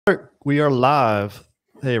We are live.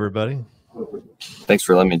 Hey, everybody. Thanks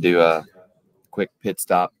for letting me do a quick pit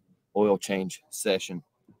stop oil change session.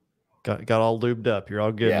 Got all lubed up. You're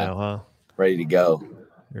all good now, huh? Ready to go.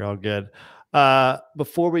 You're all good.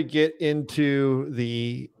 Before we get into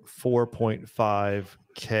the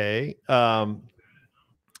 4.5K,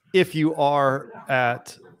 if you are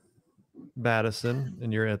at Madison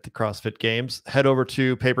and you're at the CrossFit Games, head over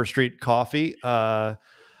to Paper Street Coffee.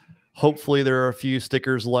 Hopefully there are a few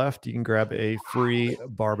stickers left. You can grab a free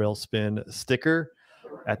barbell spin sticker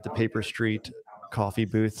at the Paper Street Coffee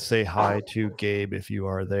booth. Say hi to Gabe if you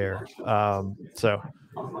are there. So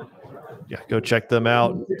yeah, go check them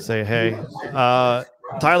out. Say hey.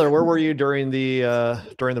 Tyler, where were you during the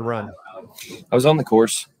run? I was on the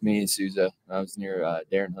course, me and Souza. I was near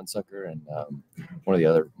Darren Hunsucker and one of the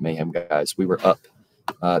other Mayhem guys. We were up.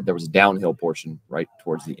 There was a downhill portion right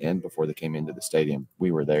towards the end before they came into the stadium.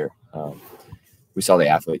 We were there. We saw the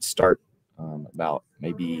athletes start about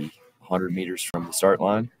maybe 100 meters from the start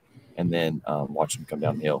line, and then watched them come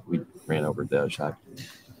downhill. We ran over the other side.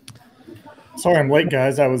 Sorry, I'm late,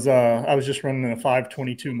 guys. I was just running a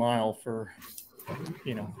 5:22 mile for,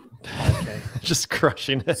 5K. Just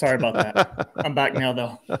crushing it. Sorry about that. I'm back now,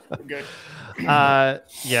 though. We're good.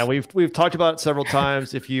 Yeah, we've talked about it several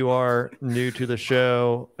times. If you are new to the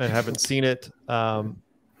show and haven't seen it,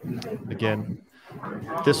 again,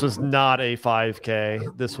 this was not a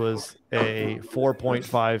 5K. This was a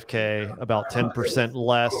 4.5K, about 10%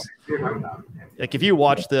 less. Like if you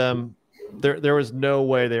watch them, there was no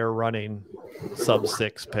way they were running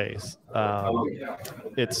sub-6 pace.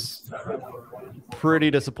 It's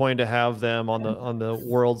pretty disappointing to have them on the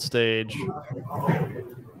world stage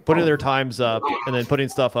putting their times up and then putting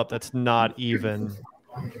stuff up that's not even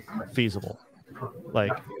feasible.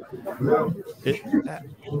 Like,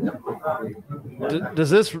 does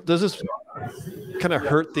this kind of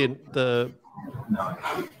hurt the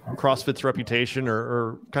CrossFit's reputation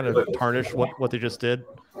or kind of tarnish what they just did,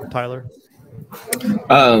 Tyler?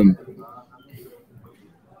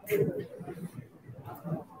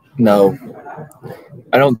 No,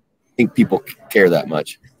 I don't think people care that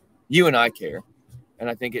much. You and I care. And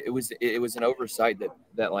I think it was an oversight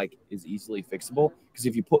that like is easily fixable. Because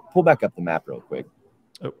if you pull back up the map real quick,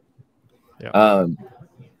 yeah,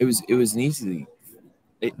 it was an easy.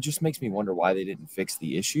 It just makes me wonder why they didn't fix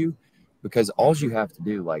the issue, because all you have to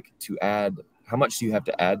do, like, to add, how much do you have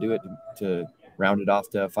to add to it to round it off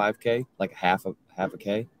to a 5K, like half a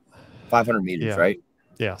K, 500 meters, yeah. right?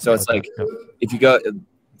 Yeah. So it's like if you go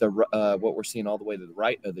what we're seeing all the way to the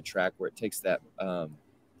right of the track, where it takes that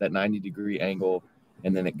 90-degree angle.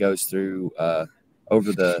 And then it goes through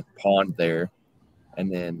over the pond there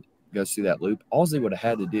and then goes through that loop. All they would have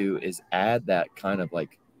had to do is add that kind of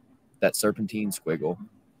like that serpentine squiggle.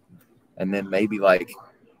 And then maybe like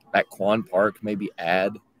at Quan Park, maybe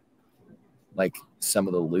add like some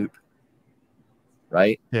of the loop.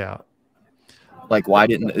 Right? Yeah. Like why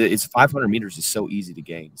didn't it's 500 meters is so easy to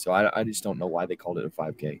gain. So I just don't know why they called it a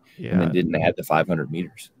 5K and then didn't add the 500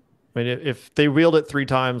 meters. I mean, if they wheeled it 3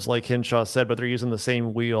 times, like Hinshaw said, but they're using the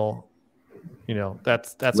same wheel,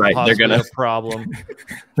 that's right. Possibly a problem.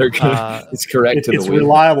 It's correct. It's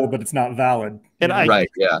reliable, but it's not valid. And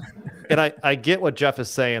yeah. And I get what Jeff is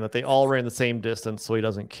saying, that they all ran the same distance, so he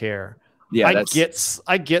doesn't care. Yeah,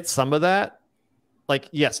 I get some of that. Like,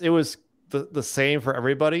 yes, it was the same for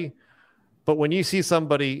everybody, but when you see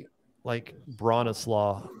somebody like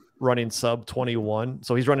Bronislaw running sub 21,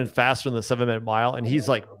 so he's running faster than the 7-minute mile, and he's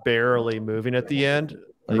like barely moving at the end.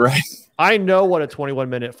 Like, right. I know what a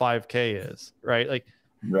 21-minute 5K is, right? Like,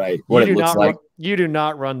 right. What it looks like. You do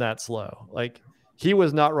not run that slow. Like, he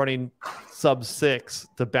was not running sub 6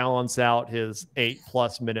 to balance out his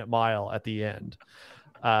 8+ minute mile at the end.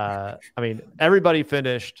 I mean, everybody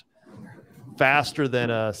finished faster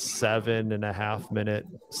than a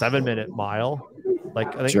 7.5-minute mile.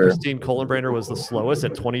 Like, I think Christine Kohlenbrander was the slowest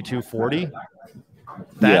at 22:40.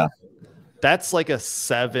 That's like a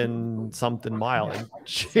 7-something mile, and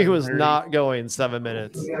she was not going 7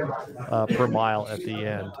 minutes per mile at the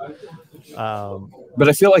end. But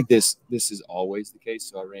I feel like this is always the case.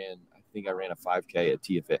 So I think I ran a 5K at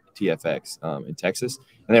TFX in Texas,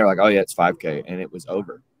 and they were like, "Oh yeah, it's 5K," and it was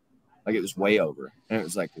over. Like, it was way over. And it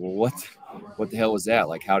was like, well, what the hell was that?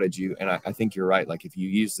 Like, how did you? And I think you're right. Like, if you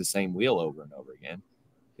use the same wheel over and over again,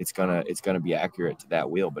 it's gonna be accurate to that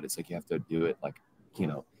wheel. But it's like you have to do it like,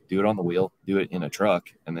 do it on the wheel, do it in a truck,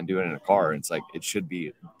 and then do it in a car. And it's like it should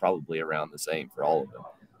be probably around the same for all of them.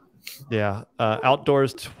 Yeah.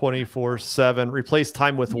 Outdoors 24/7. Replace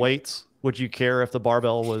time with weights. Would you care if the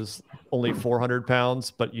barbell was only 400 pounds,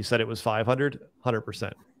 but you said it was 500?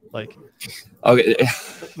 100%. Like, okay,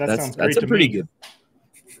 That sounds great that's a to pretty me. good.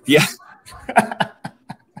 Yeah,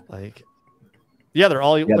 like, yeah, they're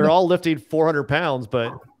all lifting 400 pounds,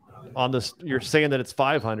 but on this, you're saying that it's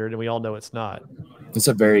 500, and we all know it's not. it's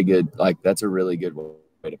a very good, like, that's a really good way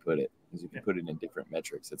to put it. Because if you put it in different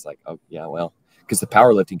metrics, it's like, oh yeah, well, because the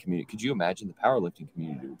powerlifting community, could you imagine the powerlifting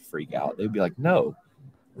community would freak out? They'd be like, no,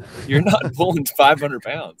 you're not pulling 500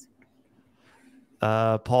 pounds.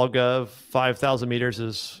 Paul Gov, 5,000 meters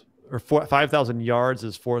is, or 5,000 yards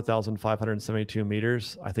is 4,572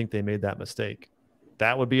 meters. I think they made that mistake.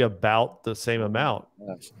 That would be about the same amount.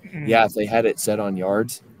 Yeah, if they had it set on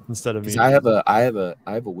yards instead of meters. meters. I have a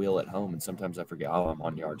wheel at home, and sometimes I forget, oh, I'm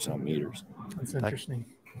on yards and on meters. That's interesting.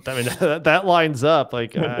 I mean, that lines up.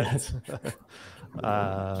 Like, that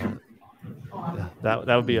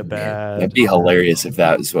would be a bad. That'd be hilarious if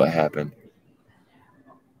that was what happened.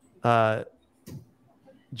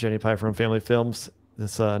 Jenny Pye from Family Films.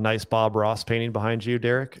 This nice Bob Ross painting behind you,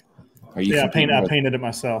 Derek. Are you? Yeah, I painted it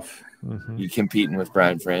myself. Mm-hmm. You competing with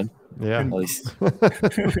Brian Friend? Yeah. At least.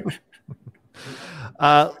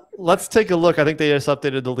 Let's take a look. I think they just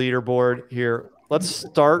updated the leaderboard here. Let's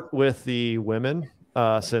start with the women,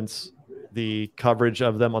 since the coverage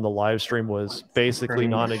of them on the live stream was basically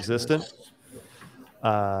non-existent.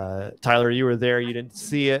 Tyler, you were there. You didn't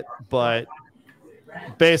see it, but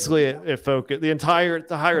basically it focused. The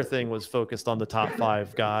entire thing was focused on the top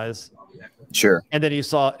 5 guys. Sure. And then you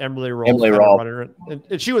saw Emily Roll running,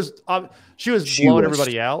 and she was blowing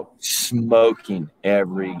everybody out, smoking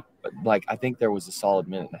every. Like, I think there was a solid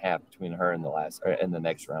minute and a half between her and the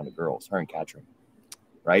next round of girls, her and Katrin,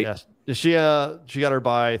 right? Yes. She got her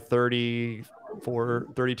by 32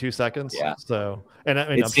 seconds. Yeah. So, and I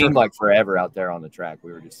mean, it seemed like forever out there on the track.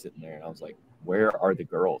 We were just sitting there, and I was like, "Where are the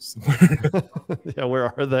girls?" Yeah,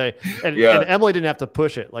 where are they? And Emily didn't have to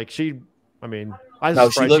push it. Like, she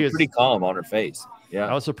looked pretty calm on her face. Yeah,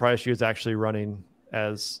 I was surprised she was actually running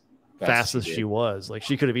as fast as she was. Like,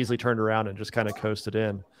 she could have easily turned around and just kind of coasted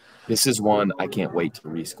in. This is one I can't wait to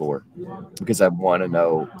rescore, because I want to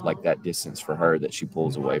know, like, that distance for her that she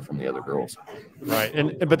pulls away from the other girls.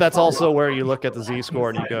 Right. But that's also where you look at the Z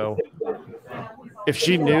score and you go, if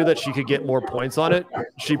she knew that she could get more points on it,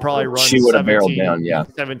 she probably runs. She would have barreled down,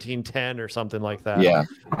 17-10 or something like that. Yeah,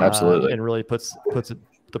 absolutely. And really puts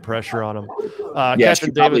the pressure on them. Yeah,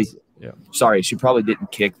 she probably. Yeah. Sorry, she probably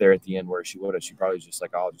didn't kick there at the end where she would have. She probably was just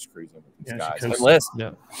like, I'll just cruise in with these guys. Unless,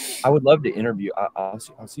 I would love to interview. I'll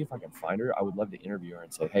see if I can find her. I would love to interview her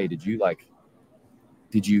and say, hey,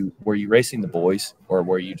 were you racing the boys, or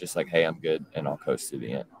were you just like, hey, I'm good and I'll coast to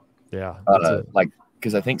the end? Yeah.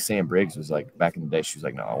 Because I think Sam Briggs was like, back in the day, she was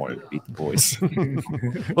like, no, I wanted to beat the boys.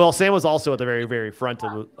 Well, Sam was also at the very, very front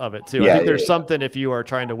of it too. I think there's something if you are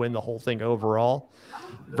trying to win the whole thing overall.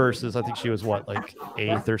 Versus, I think she was like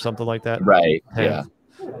 8th or something like that. Right. 10th.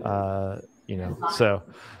 Yeah. So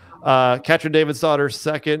Katrin Davidsdottir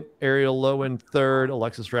 2nd, Ariel Lowen 3rd,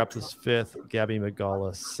 Alexis Raptis 5th, Gabby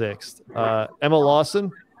Magala 6th. Emma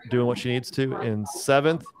Lawson doing what she needs to in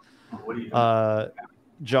 7th.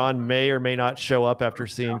 John may or may not show up after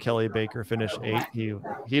seeing Kelly Baker finish 8th.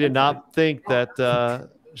 He did not think that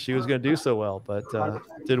she was going to do so well, but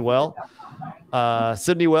did well.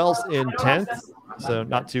 Sydney Wells in 10th. So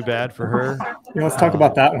not too bad for her. Yeah, let's talk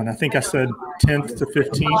about that one. I think I said 10th to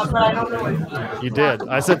 15th. You did.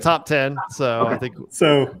 I said top 10. So I think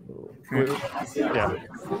so. Yeah.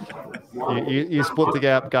 You split the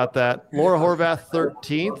gap, got that. Laura Horvath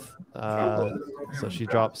 13th. So she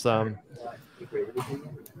dropped some.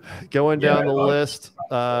 Going down the list,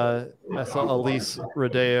 I saw Elise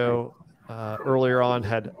Rodeo earlier on,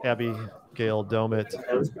 had Abigail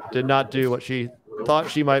Domit. Did not do what she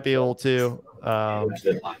thought she might be able to. And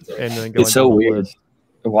then it's so weird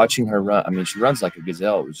watching her run. I mean, she runs like a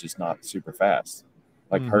gazelle. It was just not super fast.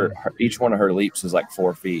 Like her each one of her leaps was like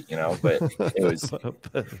 4 feet, but it was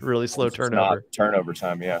really slow turnover. Turnover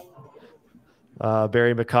time, yeah.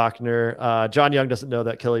 Barry McCockner. John Young doesn't know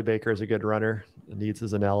that Kelly Baker is a good runner. Needs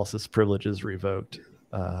his analysis privileges revoked.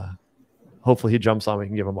 Hopefully he jumps on. We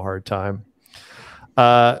can give him a hard time.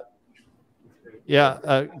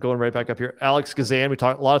 Going right back up here. Alex Gazan, we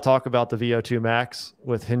talked a lot of talk about the VO2 max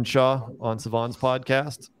with Hinshaw on Savon's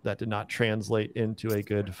podcast. That did not translate into a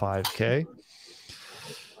good 5K.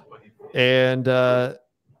 And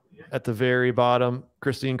at the very bottom,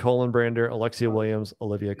 Christine Kohlenbrander, Alexia Williams,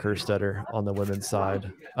 Olivia Kerstetter on the women's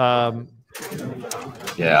side.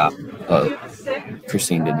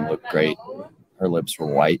 Christine didn't look great. Her lips were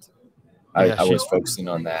white. I was focusing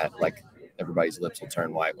on that. Like, everybody's lips will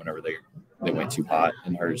turn white whenever they went too hot,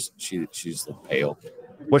 and hers, she just looked pale.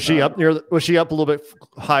 Was she up near? Was she up a little bit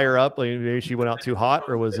higher up? Like maybe she went out too hot,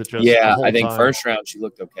 or was it just? Yeah, the whole I think time? first round she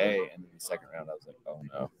looked okay, and then the second round I was like, oh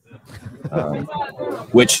no.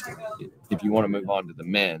 Which, if you want to move on to the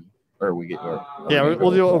men, or we get, or yeah,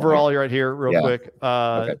 we'll do overall right here real quick.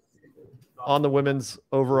 Okay. On the women's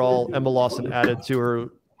overall, Emma Lawson added to her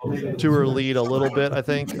lead a little bit. I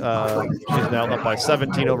think she's now up by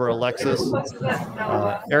 17 over Alexis,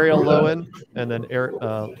 Ariel Lowen, and then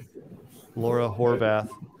Laura Horvath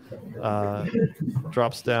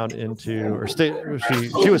drops down into, or she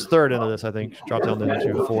was third into this. I think she dropped down then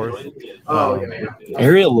into fourth.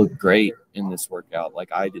 Ariel looked great in this workout.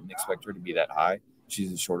 Like I didn't expect her to be that high.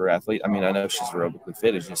 She's a shorter athlete. I mean, I know she's aerobically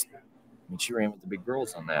fit. It's just, I mean, she ran with the big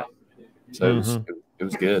girls on that, so it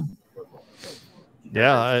was good.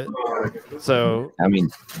 Yeah. So I mean,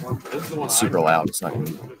 it's super loud. It's not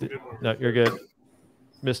good. No, you're good.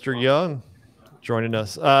 Mr. Young joining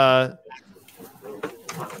us.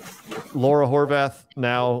 Laura Horvath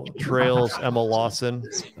now trails Emma Lawson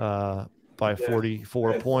by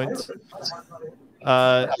 44 points.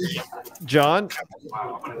 John,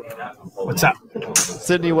 what's up?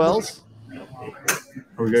 Sydney Wells.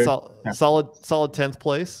 Are we good? Solid 10th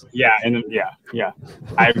place. Yeah, and yeah.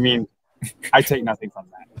 I mean, I take nothing from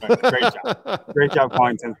that. But great job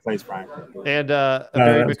calling 10th place, Brian. And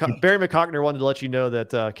Barry McCockner wanted to let you know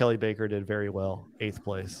that Kelly Baker did very well, 8th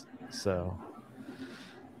place. So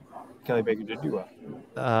Kelly Baker did do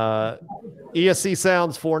well. ESC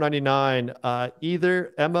Sounds 499.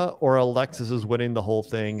 Either Emma or Alexis is winning the whole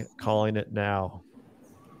thing. Calling it now.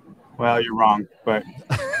 Well, you're wrong, but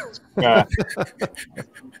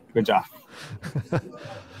good job.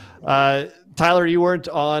 Tyler, you weren't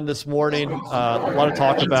on this morning. A lot of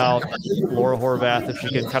talk about Laura Horvath, if she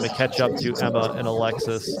can kind of catch up to Emma and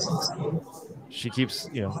Alexis. She keeps,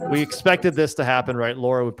 we expected this to happen, right?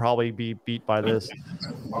 Laura would probably be beat by this.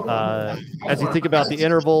 As you think about the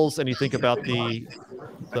intervals and you think about the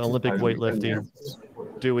Olympic weightlifting,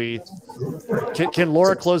 can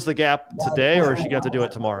Laura close the gap today, or is she going to have to do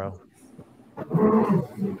it tomorrow?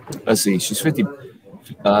 Let's see. She's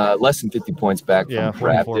less than 50 points back from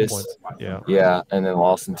practice. Points. Yeah, and then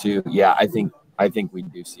Lawson too. Yeah, I think we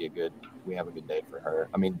do see we have a good day for her.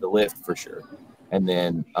 I mean, the lift for sure, and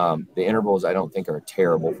then the intervals I don't think are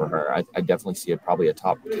terrible for her. I definitely see probably a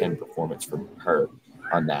top 10 performance from her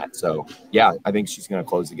on that. So yeah, I think she's going to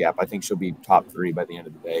close the gap. I think she'll be top 3 by the end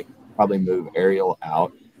of the day. Probably move Ariel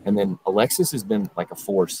out, and then Alexis has been like a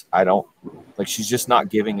force. She's just not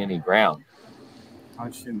giving any ground.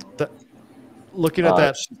 Looking at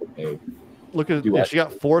that, she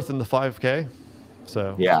got 4th in the 5K.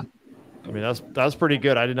 So yeah, I mean that was pretty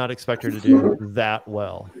good. I did not expect her to do that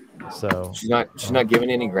well. So she's not giving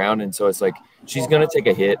any ground, and so it's like she's gonna take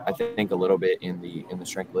a hit. I think a little bit in the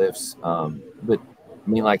strength lifts, but I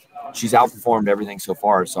mean like she's outperformed everything so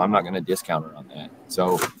far, so I'm not gonna discount her on that.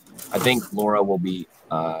 So I think Laura will be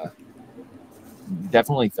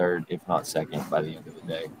definitely 3rd, if not 2nd, by the end of the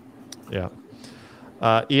day. Yeah.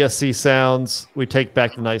 ESC Sounds, we take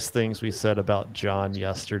back the nice things we said about John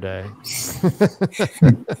yesterday.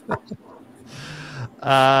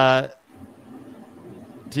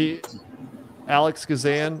 Alex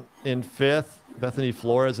Gazan in 5th, Bethany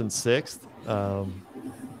Flores in 6th.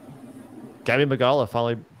 Gabby Magala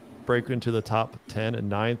finally break into the top 10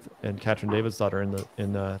 and 9th, and Katrin Davidsdottir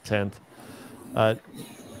in 10th.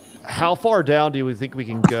 How far down do we think we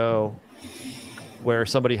can go where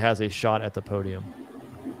somebody has a shot at the podium?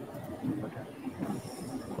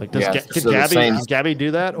 Like, can Gabby do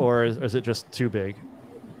that, or is it just too big?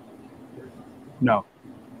 No.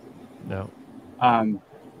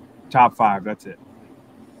 Top 5. That's it.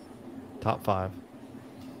 Top 5.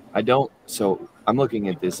 So I'm looking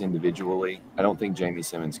at this individually. I don't think Jamie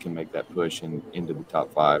Simmons can make that push into the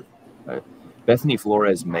top 5. Bethany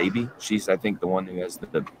Flores, maybe. She's, I think, the one who has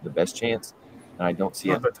the best chance. And I don't see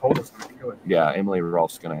it. The total's going to kill it. Yeah, Emily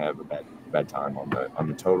Rolf's going to have a bad time on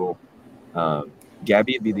the total.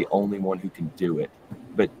 Gabby would be the only one who can do it,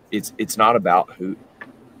 but it's not about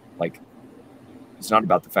it's not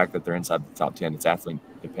about the fact that they're inside the top 10. It's athlete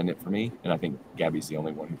dependent for me, and I think Gabby's the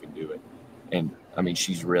only one who can do it. And I mean,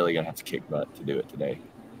 she's really gonna have to kick butt to do it today.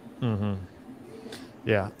 Mm-hmm.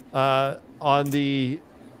 Yeah. On the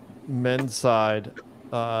men's side,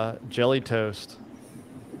 Jelly Toast,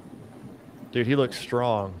 dude, he looks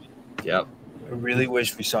strong. Yep. I really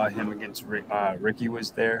wish we saw him against Ricky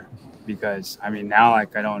was there, because I mean now I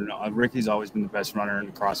don't know. Ricky's always been the best runner in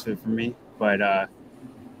the CrossFit for me, but I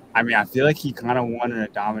mean I feel like he kind of won in a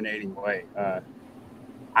dominating way.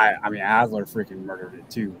 I mean Adler freaking murdered it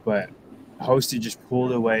too, but Hosty just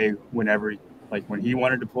pulled away whenever, like when he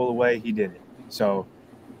wanted to pull away, he did it. So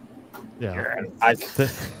Yeah. I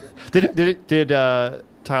Did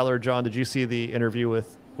Tyler or John? Did you see the interview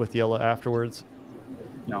with Yella afterwards?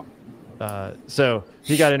 no. So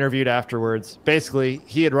he got interviewed afterwards. Basically,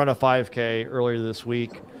 he had run a 5K earlier this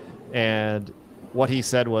week, and what he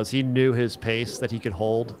said was he knew his pace that he could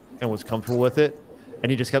hold and was comfortable with it,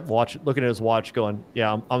 and he just kept looking at his watch, going,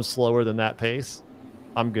 "Yeah, I'm slower than that pace.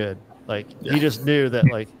 I'm good." Like he just knew that,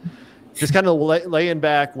 like just kind of laying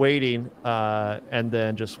back, waiting, and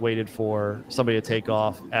then just waited for somebody to take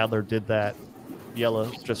off. Adler did that.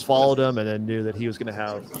 Yella just followed him, and then knew that he was going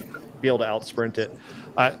to be able to out sprint it.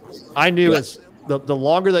 I knew as the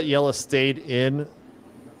longer that Yella stayed in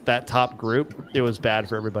that top group, it was bad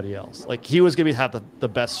for everybody else. Like he was going to have the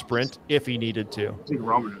best sprint if he needed to. I think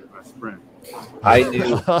Roman had the best sprint. I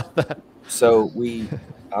knew. So we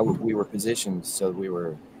were positioned so we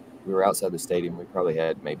were outside the stadium. We probably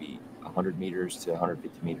had maybe 100 meters to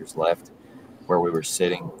 150 meters left where we were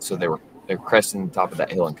sitting. So they're cresting the top of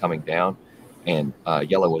that hill and coming down, and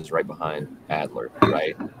Yella was right behind Adler,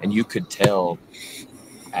 right? And you could tell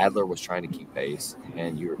Adler was trying to keep pace,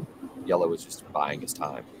 and Yella was just buying his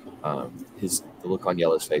time. The look on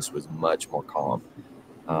Yella's face was much more calm.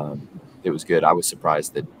 It was good. I was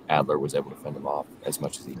surprised that Adler was able to fend him off as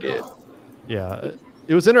much as he did. Yeah,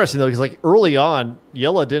 it was interesting though, because like early on,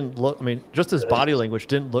 Yella didn't look. I mean, just his body language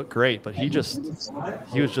didn't look great, but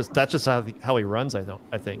that's just how he runs. I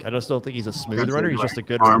think. I just don't think he's a smooth runner. He's just a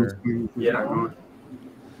good runner. Yeah.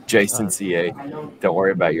 Jason CA, don't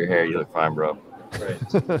worry about your hair. You look fine, bro.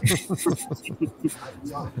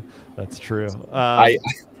 That's true. I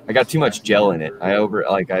got too much gel in it. I'm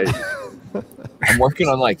working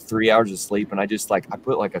on like 3 hours of sleep, and I just I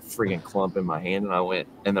put like a freaking clump in my hand, and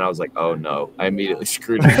then I was like, oh no, I immediately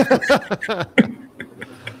screwed it.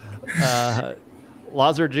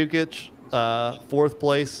 Lazar Jukic, 4th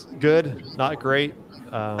place, good, not great.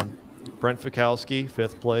 Brent Fikowski,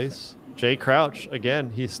 5th place. Jay Crouch, again,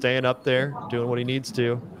 he's staying up there, doing what he needs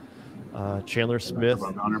to. Chandler Smith.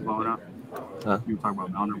 Melner blowing up. You talking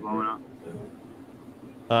about Melner blowing up?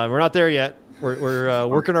 We're not there yet. We're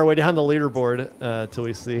working our way down the leaderboard till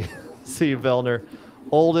we see Vellner.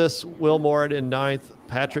 Oldest, Will Morin in 9th,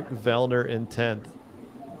 Patrick Vellner in 10th.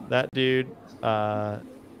 That dude,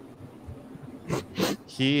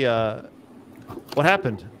 he what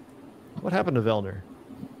happened? What happened to Vellner?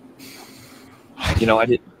 I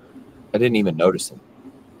didn't even notice him.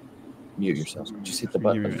 Mute yourself. Just hit the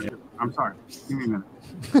button. I'm sorry. Give me a minute.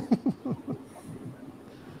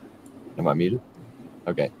 Am I muted?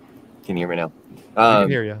 Okay. Can you hear me now? I can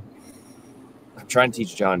hear you. I'm trying to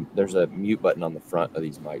teach John. There's a mute button on the front of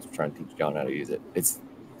these mics. I'm trying to teach John how to use it.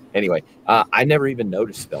 Anyway. I never even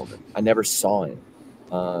noticed Feldman. I never saw him,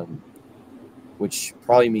 which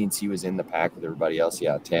probably means he was in the pack with everybody else.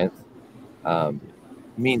 Yeah, 10th.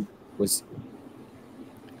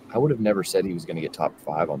 I would have never said he was going to get top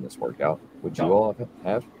 5 on this workout. Would you all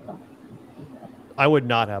have? I would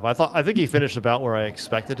not have. I think he finished about where I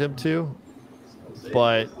expected him to,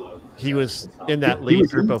 but he was in that lead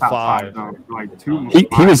group of 5.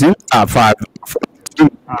 He was in top 5 for 2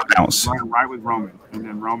 rounds. Running right with Roman, and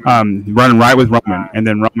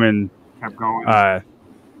then Roman kept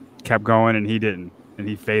going, and he didn't, and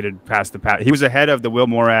he faded past the pack. He was ahead of the Will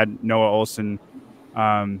Morad, Noah Olson,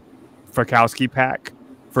 Fikowski pack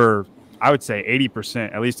for, I would say,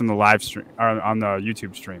 80%, at least on the live stream or on the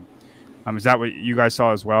YouTube stream. Is that what you guys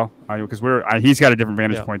saw as well? Because he's got a different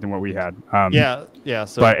vantage point than what we had. Yeah.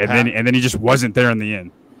 So, but and then he just wasn't there in the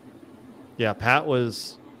end. Yeah, Pat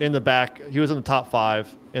was in the back. He was in the top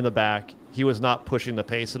 5 in the back. He was not pushing the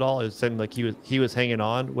pace at all. It seemed like he was hanging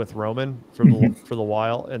on with Roman for the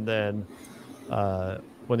while, and then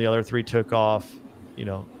when the other 3 took off,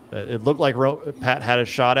 it looked like Pat had a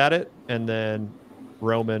shot at it, and then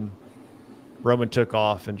Roman took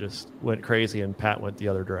off and just went crazy, and Pat went the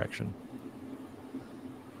other direction.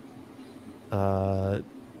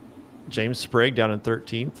 James Sprague down in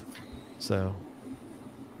 13th, so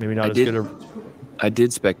maybe not as good. I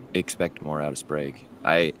did expect more out of Sprague.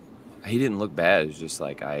 He didn't look bad. It's just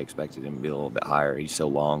like I expected him to be a little bit higher. He's so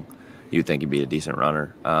long. You'd think he'd be a decent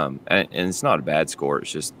runner. And it's not a bad score.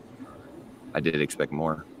 It's just I did expect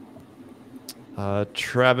more.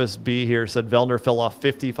 Travis B here said Vellner fell off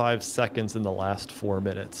 55 seconds in the last 4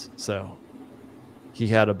 minutes. So he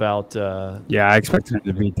had about I expected him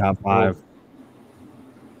to be top 5.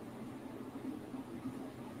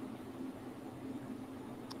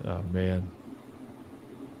 Oh man,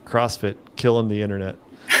 CrossFit killing the internet.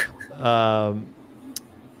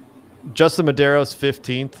 Justin Medeiros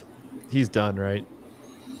 15th. He's done, right?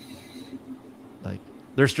 Like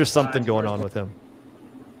there's just something going on with him.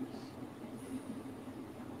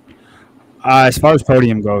 As far as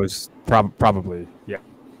podium goes, probably, yeah.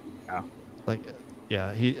 Like,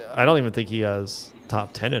 yeah, I don't even think he has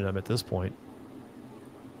top 10 in him at this point.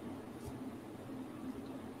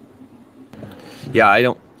 Yeah, I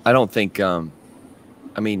don't think.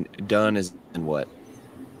 I mean, Dunn is in what?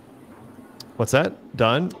 What's that?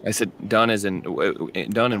 Dunn? I said Dunn is in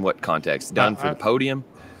Dunn in what context? Dunn for the podium?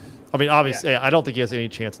 I mean, obviously, I don't think he has any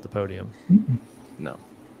chance at the podium. No.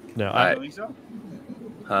 No. You don't think so?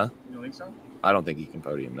 Huh? You don't think so? I don't think he can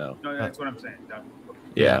podium. No. No, that's what I'm saying.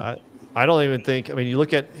 Yeah. I don't even think. I mean, you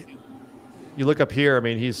look up here. I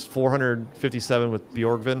mean, he's 457 with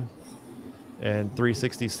Bjorgvin and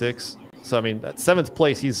 366. So I mean, at 7th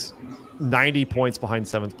place, he's 90 points behind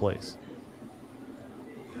 7th place.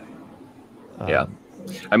 Yeah.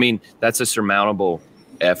 I mean, that's a surmountable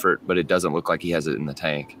effort, but it doesn't look like he has it in the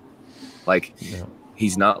tank. Like,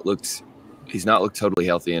 he's not looked totally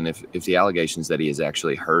healthy. And if the allegations that he is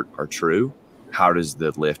actually hurt are true, how does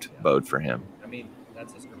the lift bode for him? I mean,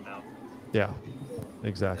 that's a surmountable. Yeah,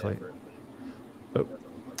 exactly.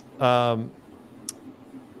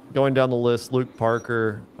 Going down the list, Luke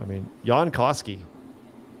Parker. I mean, Jan Koski.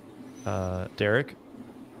 Derek,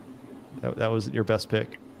 that was your best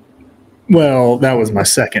pick. Well, that was my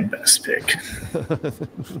second best pick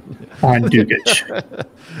on Dugic.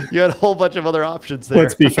 You had a whole bunch of other options there.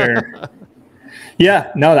 Let's be fair.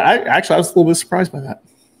 Yeah, no, I was a little bit surprised by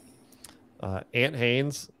that. Ant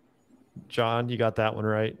Haynes, John, you got that one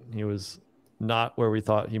right. He was not where we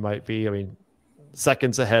thought he might be. I mean,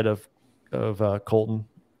 seconds ahead of Colton.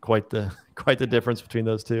 Quite the difference between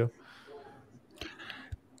those two.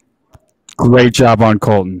 Great job on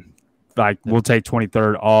Colton. Like, we'll take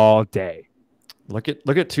 23rd all day. Look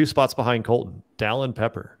at 2 spots behind Colton, Dallin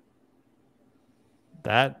Pepper.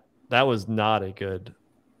 That was not a good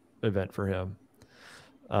event for him.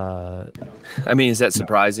 I mean, is that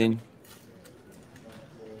surprising?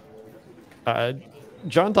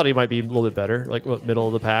 John thought he might be a little bit better, like middle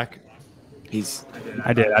of the pack. I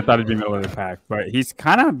thought he'd be middle of the pack, but he's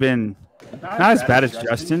kind of been not as bad as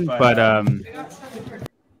Justin, but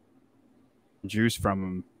juice from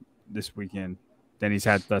him this weekend than he's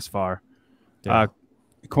had thus far. Yeah.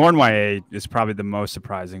 Cornway is probably the most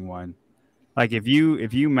surprising one. Like, if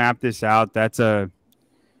you map this out, that's a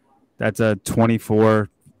 24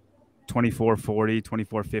 40,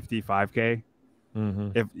 24 50 5K. Mm-hmm.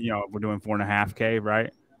 If we're doing 4.5K,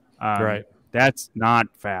 right? Right. That's not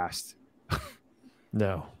fast.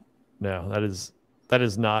 No, that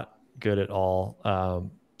is not good at all.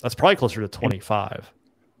 That's probably closer to 25.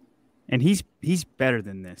 And he's better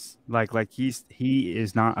than this. Like he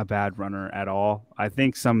is not a bad runner at all. I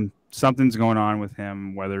think something's going on with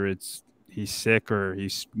him, whether it's he's sick or he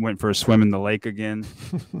went for a swim in the lake again.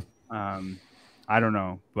 I don't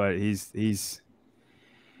know, but he's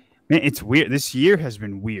man, it's weird. This year has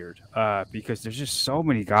been weird because there's just so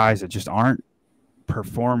many guys that just aren't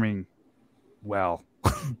performing well.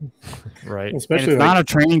 Right. Especially and it's not a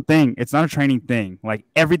training thing. It's not a training thing. Like,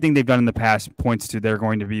 everything they've done in the past points to they're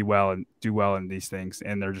going to be well and do well in these things,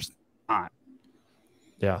 and they're just not.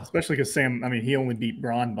 Yeah. Especially because Sam, I mean, he only beat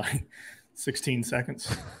Braun by 16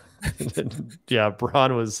 seconds. Yeah,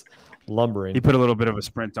 Braun was lumbering. He put a little bit of a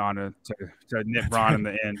sprint on to nip Braun in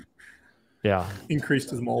the end. Yeah.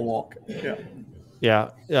 Increased his mole walk. Yeah.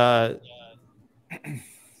 Yeah.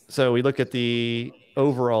 So we look at the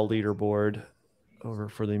overall leaderboard over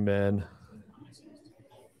for the men.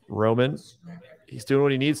 Roman, he's doing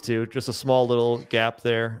what he needs to. Just a small little gap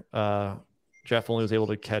there. Jeff only was able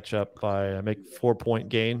to catch up by make 4-point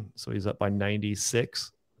gain, so he's up by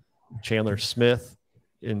 96. Chandler Smith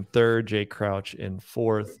in 3rd, Jay Crouch in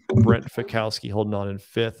 4th, Brent Fikowski holding on in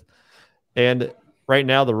 5th, and right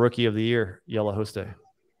now the rookie of the year, Yella Hoste.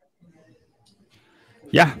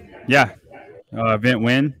 Yeah. Event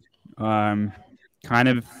win. Kind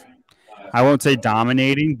of, I won't say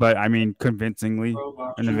dominating, but I mean convincingly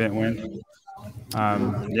an event win.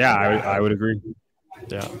 Yeah, I would agree.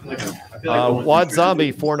 Yeah. Wad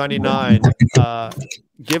Zombie 499.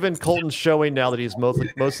 Given Colton's showing now that he's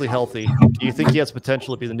mostly healthy, do you think he has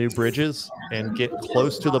potential to be the new Bridges and get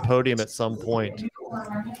close to the podium at some point?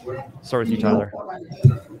 Start with you, Tyler.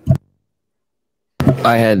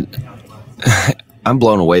 I'm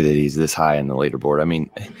blown away that he's this high in the leaderboard. I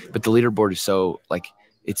mean, but the leaderboard is so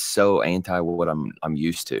it's so anti what I'm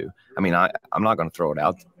used to. I mean, I'm not going to throw it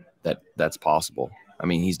out that's possible. I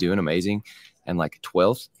mean, he's doing amazing. And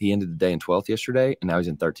 12th, he ended the day in 12th yesterday, and now he's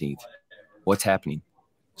in 13th. What's happening?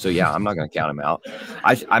 So yeah, I'm not going to count him out.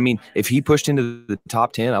 I mean, if he pushed into the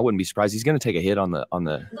top 10, I wouldn't be surprised. He's going to take a hit on the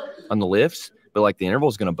lifts, but the interval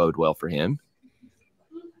is going to bode well for him.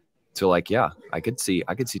 So like, yeah, I could see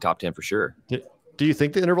top 10 for sure. Do you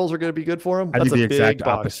think the intervals are going to be good for him? I That's do the a exact big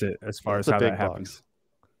box. opposite as far That's as a how big that box. happens.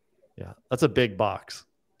 Yeah, that's a big box,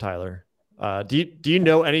 Tyler. Do you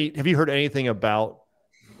know have you heard anything about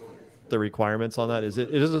the requirements on that? Is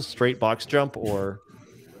it a straight box jump or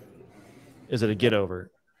is it a get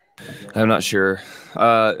over? I'm not sure.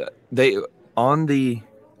 I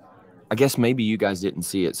guess maybe you guys didn't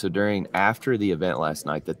see it. So after the event last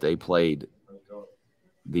night that they played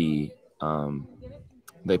the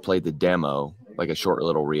demo, like a short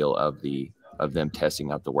little reel of them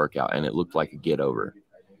testing out the workout, and it looked like a get over.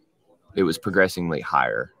 It was progressively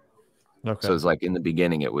higher. Okay. So it was like in the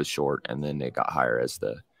beginning it was short, and then it got higher as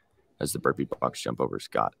the burpee box jump overs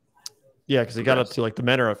got. Yeah, because it got up to like the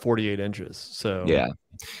men are at 48 inches. So yeah,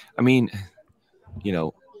 I mean,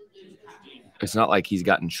 it's not like he's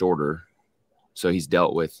gotten shorter, so he's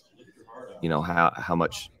dealt with, how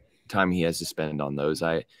much time he has to spend on those.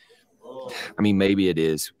 I mean, maybe it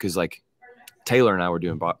is because like Taylor and I were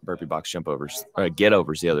doing burpee box jump overs, get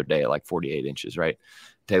overs the other day at like 48 inches, right?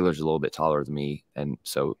 Taylor's a little bit taller than me, and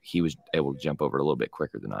so he was able to jump over a little bit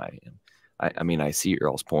quicker than I am. I mean, I see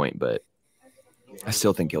Earl's point, but I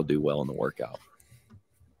still think he'll do well in the workout.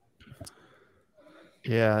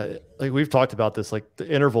 Yeah, like we've talked about this, like the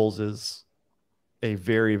intervals is a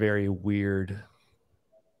very, very weird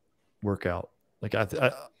workout. Like I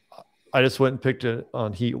just went and picked it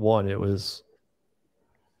on heat 1. It was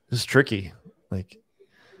tricky. Like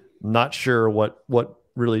not sure what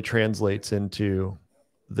really translates into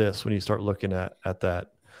this when you start looking at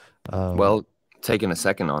that. Well, taking a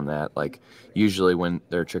second on that, like usually when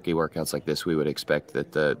there are tricky workouts like this, we would expect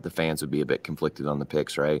that the fans would be a bit conflicted on the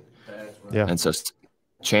picks, right? Yeah. And so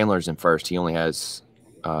Chandler's in first. He only has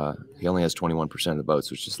 21% of the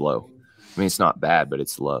votes, which is low. I mean, it's not bad, but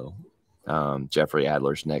it's low. Jeffrey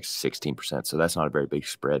Adler's next, 16%. So that's not a very big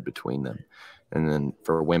spread between them. And then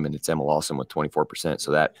for women, it's Emma Lawson with 24%.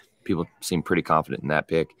 So that people seem pretty confident in that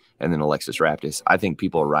pick. And then Alexis Raptis. I think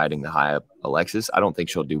people are riding the high up Alexis. I don't think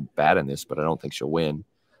she'll do bad in this, but I don't think she'll win.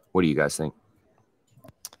 What do you guys think?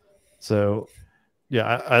 So, yeah,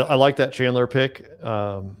 I like that Chandler pick.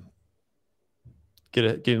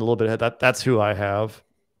 Getting a little bit ahead. That's who I have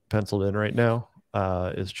penciled in right now.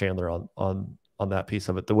 Is Chandler on that piece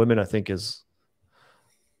of it. The women, I think, is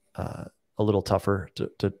a little tougher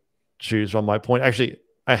to choose from my point. Actually,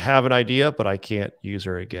 I have an idea, but I can't use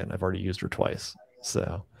her again. I've already used her twice.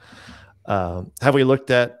 So have we looked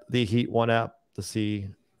at the Heat 1 app to see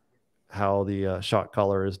how the shot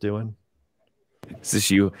collar is doing? Is this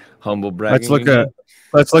you humble bragging?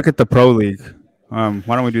 Let's look at the Pro League. Why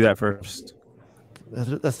don't we do that first?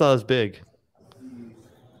 That's not as big.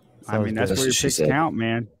 I mean, that's where your picks count,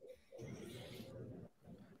 man.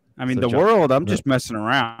 I mean, So the world, I'm just messing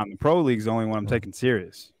around. The Pro League's the only one I'm taking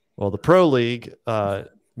serious. Well, the Pro League, Mr.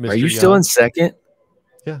 Are you still in second?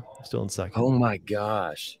 Yeah, I'm still in second. Oh my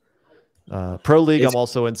gosh. Pro League, I'm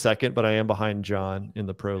also in second, but I am behind John in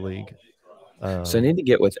the Pro League. So I need to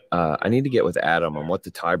get with Adam on what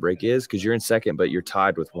the tie break is, because you're in second, but you're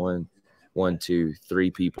tied with one, two,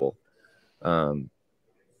 three people.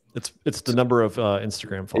 It's the number of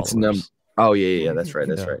Instagram followers. Oh yeah, that's right.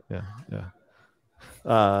 That's right.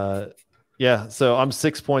 Yeah. So I'm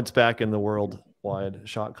 6 points back in the worldwide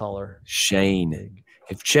shot collar. Shane,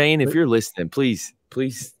 if you're listening, please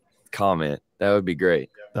comment. That would be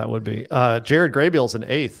great. That would be. Jared Graybill's in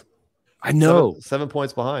 8th. I know. 7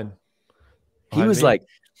 points behind. He was like,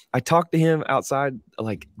 I talked to him outside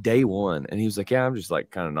like day 1, and he was like, "Yeah, I'm just like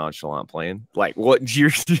kind of nonchalant playing." Like, what you're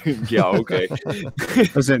doing? Yeah, okay.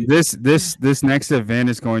 Listen, this next event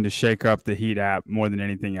is going to shake up the Heat app more than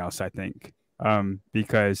anything else, I think,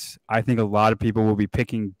 because I think a lot of people will be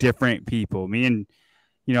picking different people. Me and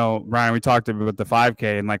Ryan, we talked about the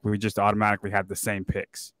 5K, and like we just automatically have the same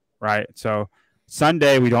picks, right? So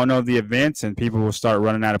Sunday we don't know the events, and people will start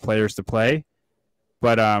running out of players to play,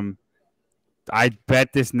 but I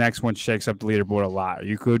bet this next one shakes up the leaderboard a lot.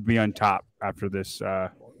 You could be on top after this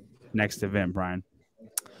next event, Brian.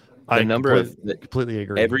 Completely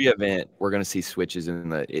agree. Every event, we're going to see switches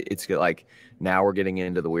in it's like now we're getting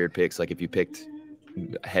into the weird picks. Like if you picked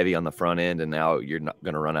heavy on the front end and now you're not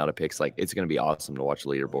going to run out of picks, like it's going to be awesome to watch the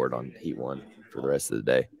leaderboard on Heat 1 for the rest of the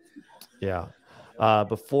day. Yeah.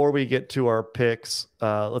 Before we get to our picks,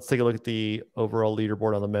 let's take a look at the overall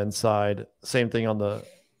leaderboard on the men's side. Same thing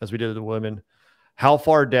as we did with the women. How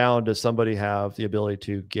far down does somebody have the ability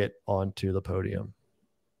to get onto the podium?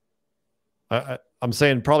 I'm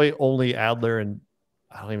saying probably only Adler, and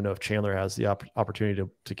I don't even know if Chandler has the opportunity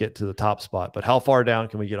to get to the top spot, but how far down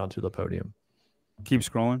can we get onto the podium? Keep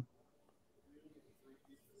scrolling.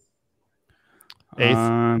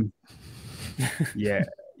 8th.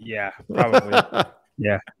 Yeah, probably.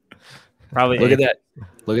 Yeah, probably. Look 8th. at that.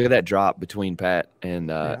 Look at that drop between Pat and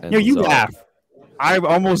You Lazar. laugh. I'm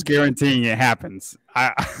almost guaranteeing it happens.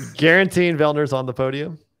 Guaranteeing Vellner's on the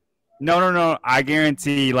podium. No. I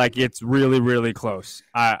guarantee like it's really, really close.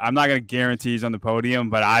 I'm not going to guarantee he's on the podium,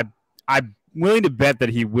 but I'm willing to bet that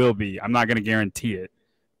he will be. I'm not going to guarantee it,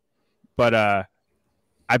 but I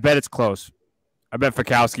bet it's close. I bet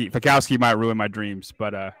Fikowski might ruin my dreams,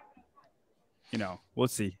 but we'll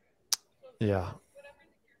see. Yeah.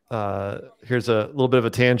 Here's a little bit of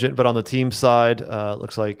a tangent, but on the team side,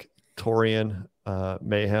 looks like Torian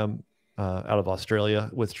Mayhem out of Australia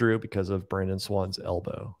withdrew because of Brandon Swan's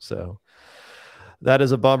elbow. So that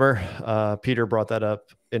is a bummer. Peter brought that up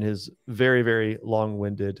in his very, very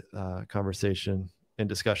long-winded conversation and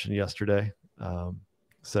discussion yesterday.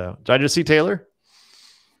 So did I just see Taylor?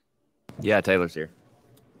 Yeah, Taylor's here.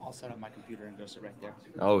 I'll set up my computer and go sit right there.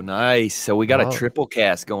 Oh, nice. So we got a triple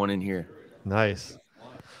cast going in here. Nice.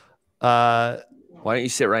 Why don't you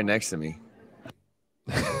sit right next to me?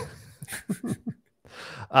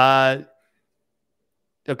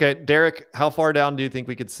 Okay, Derek, how far down do you think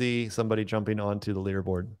we could see somebody jumping onto the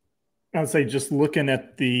leaderboard? I would say just looking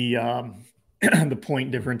at the the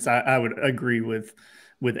point difference, I would agree with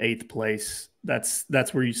 8th place.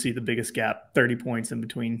 That's where you see the biggest gap, 30 points in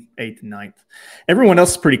between 8th and 9th. Everyone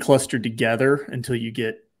else is pretty clustered together until you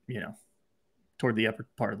get, toward the upper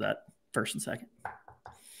part of that first and second.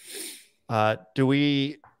 Do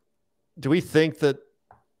we think that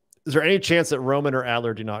is there any chance that Roman or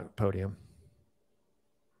Adler do not podium?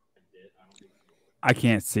 I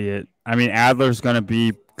can't see it. I mean, Adler's going to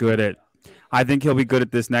be good I think he'll be good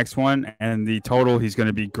at this next one, and the total, he's going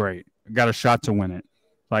to be great. Got a shot to win it.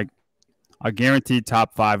 Like a guaranteed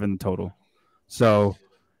top 5 in the total. So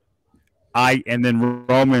and then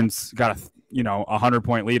Roman's got a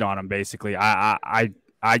 100-point lead on him basically. I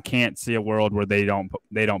can't see a world where they don't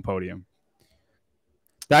podium.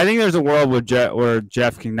 I think there's a world where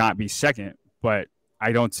Jeff cannot be second, but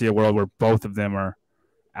I don't see a world where both of them are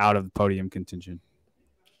out of the podium contention.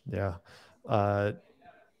 Yeah.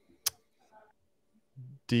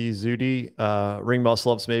 D Zudi, ring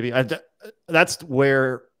muscle ups maybe. That's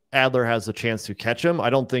where Adler has the chance to catch him. I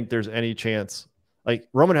don't think there's any chance. Like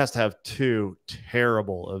Roman has to have 2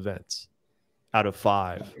 terrible events out of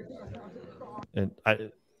 5, and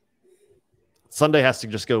Sunday has to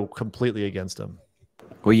just go completely against him.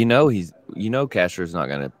 Well, Castro's not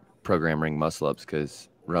going to program ring muscle ups because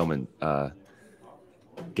Roman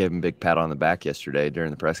gave him a big pat on the back yesterday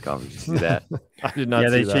during the press conference. Did you see that? I did not. Yeah,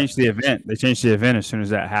 they changed the event. They changed the event as soon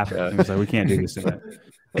as that happened. He was like, "We can't do this event."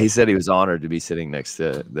 He said he was honored to be sitting next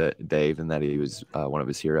to Dave and that he was one of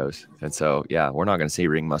his heroes. And so, yeah, we're not going to see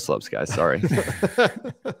ring muscle ups, guys. Sorry.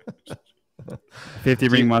 50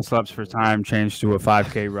 ring muscle ups for time changed to a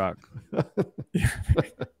 5K ruck.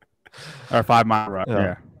 Or 5 mile ruck.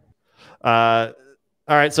 Yeah. All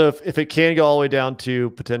right. So if it can go all the way down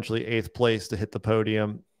to potentially 8th place to hit the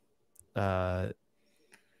podium,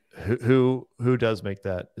 who does make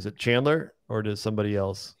that? Is it Chandler or does somebody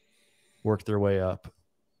else work their way up?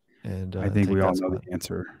 And I think we all know the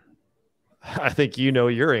answer. I think you know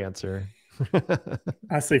your answer.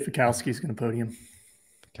 I say Fikowski's going to podium.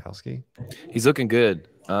 Fikowski? He's looking good.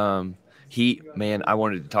 I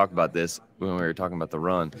wanted to talk about this when we were talking about the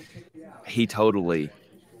run. He totally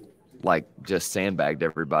just sandbagged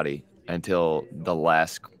everybody until the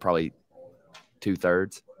last probably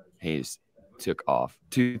 2/3. He took off.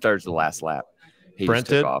 2/3 of the last lap. He Brent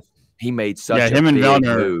just took off. He made such a him and big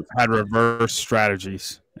Vellner move. had reverse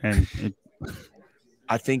strategies. And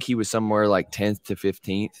I think he was somewhere like 10th to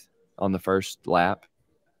 15th on the first lap.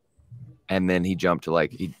 And then he jumped to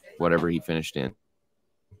whatever he finished in.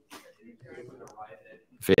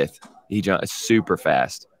 5th. He jumped super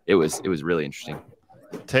fast. It was really interesting.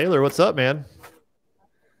 Taylor, what's up, man?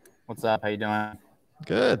 What's up? How you doing?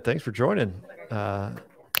 Good. Thanks for joining. Can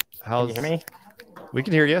you hear me? We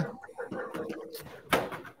can hear you.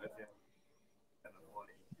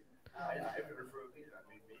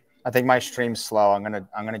 I think my stream's slow. I'm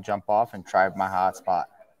gonna jump off and try my hotspot.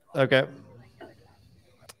 Okay.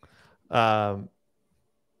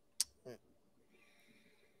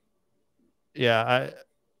 Yeah,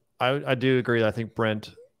 I do agree. I think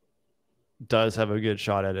Brent does have a good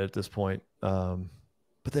shot at it at this point. But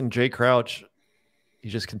then Jay Crouch, he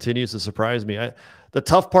just continues to surprise me. The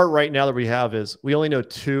tough part right now that we have is we only know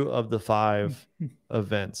 2 of the 5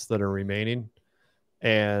 events that are remaining.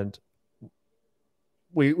 And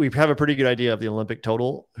we have a pretty good idea of the Olympic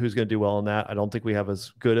total, who's going to do well in that. I don't think we have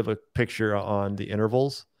as good of a picture on the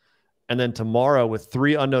intervals. And then tomorrow with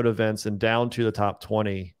 3 unknown events and down to the top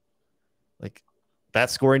 20, like that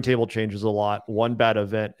scoring table changes a lot. One bad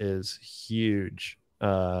event is huge.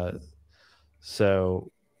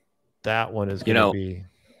 So that one is going to be.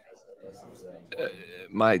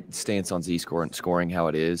 My stance on scoring how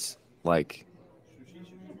it is, like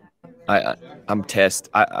I'm test.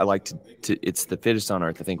 I like to it's the fittest on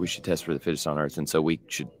earth. I think we should test for the fittest on earth, and so we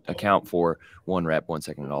should account for 1 rep, 1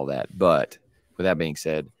 second, and all that. But with that being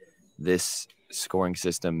said, this scoring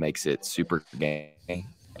system makes it super game,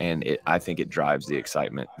 and I think it drives the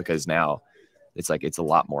excitement because now it's like it's a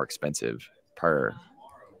lot more expensive per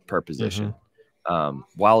position.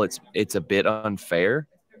 While it's a bit unfair,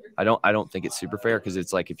 I don't think it's super fair because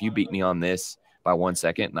it's like if you beat me on this by 1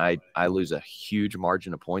 second and I lose a huge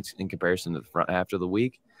margin of points in comparison to the front half of the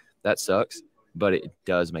week, that sucks. But it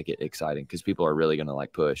does make it exciting because people are really going to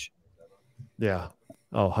like push. Yeah.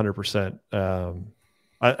 Oh, 100%.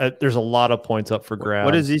 There's a lot of points up for grabs.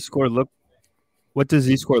 What does Z-score look? What does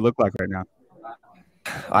Z-score look like right now?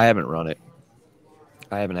 I haven't run it.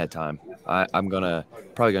 I haven't had time. I'm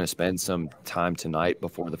probably gonna spend some time tonight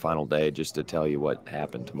before the final day just to tell you what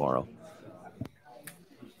happened tomorrow.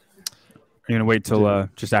 You're gonna wait till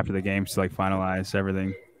just after the games to like finalize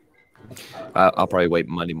everything. I'll probably wait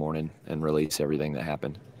Monday morning and release everything that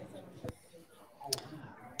happened.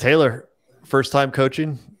 Taylor, first time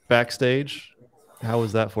coaching backstage. How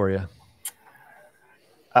was that for you?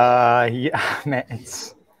 Yeah, man,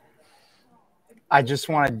 I just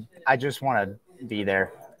want to be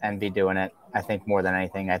there and be doing it. I think more than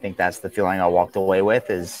anything, I think that's the feeling I walked away with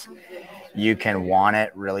is you can want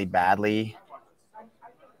it really badly.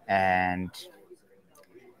 And,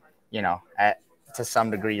 to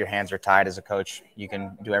some degree, your hands are tied as a coach. You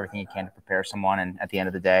can do everything you can to prepare someone. And at the end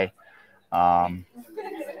of the day,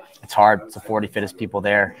 it's hard. It's the 40 fittest people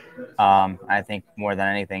there. I think more than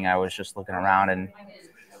anything, I was just looking around and,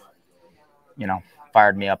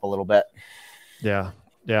 fired me up a little bit. Yeah.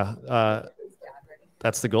 Yeah.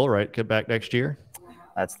 That's the goal, right? Get back next year.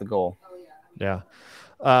 That's the goal. Yeah.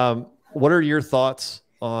 What are your thoughts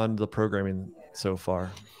on the programming so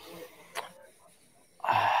far?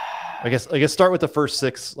 I guess start with the first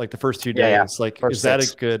 6, like the first 2 days. Yeah. Like, was that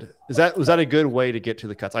a good way to get to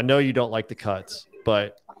the cuts? I know you don't like the cuts,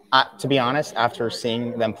 but to be honest, after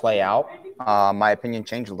seeing them play out, my opinion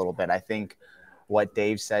changed a little bit. I think what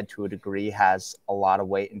Dave said to a degree has a lot of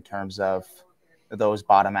weight in terms of those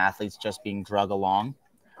bottom athletes just being drug along.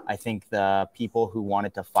 I think the people who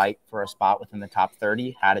wanted to fight for a spot within the top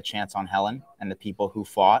 30 had a chance on Helen, and the people who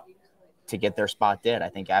fought to get their spot did. I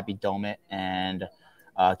think Abby Domit and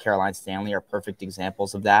Caroline Stanley are perfect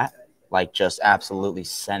examples of that, like just absolutely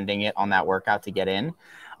sending it on that workout to get in.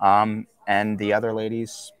 And the other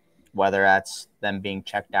ladies, whether that's them being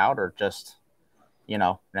checked out or just,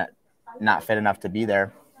 not fit enough to be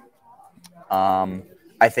there.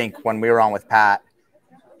 I think when we were on with Pat,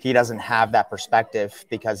 he doesn't have that perspective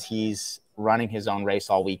because he's running his own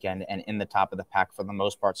race all weekend and in the top of the pack for the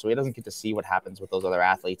most part. So he doesn't get to see what happens with those other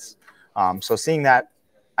athletes. So seeing that,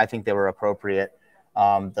 I think they were appropriate.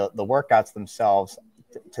 The workouts themselves,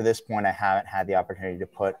 to this point, I haven't had the opportunity to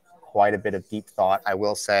put quite a bit of deep thought. I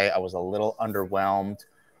will say I was a little underwhelmed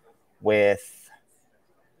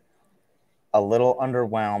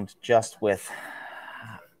just with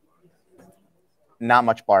not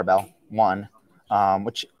much barbell, one,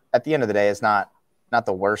 which at the end of the day is not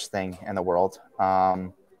the worst thing in the world,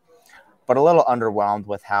 but a little underwhelmed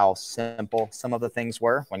with how simple some of the things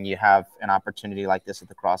were when you have an opportunity like this at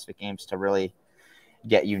the CrossFit Games to really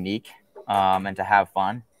get unique and to have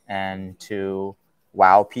fun and to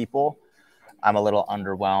wow people. I'm a little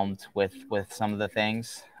underwhelmed with some of the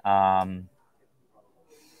things. A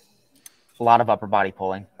lot of upper body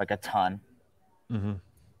pulling, like a ton. mm-hmm.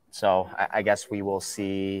 So I guess we will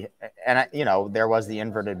see. And, there was the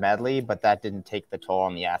inverted medley, but that didn't take the toll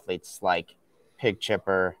on the athletes like Pig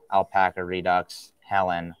Chipper, Alpaca Redux,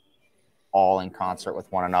 Helen, all in concert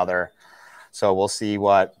with one another. So we'll see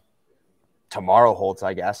what tomorrow holds,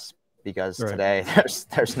 I guess, because today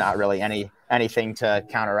there's not really anything to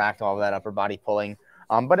counteract all of that upper body pulling.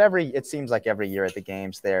 But it seems like every year at the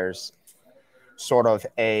games, there's sort of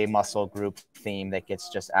a muscle group theme that gets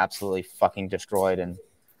just absolutely fucking destroyed. And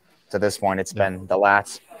to this point, it's been the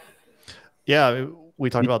lats. Yeah, we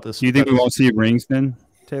talked about this. Do you think we won't see rings then,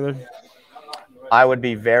 Taylor? I would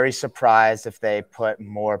be very surprised if they put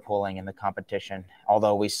more pulling in the competition,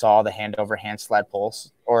 although we saw the hand-over-hand sled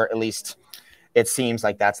pulls, or at least it seems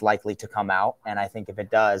like that's likely to come out. And I think if it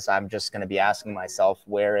does, I'm just going to be asking myself,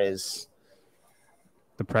 where is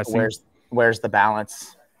the pressing? Where's the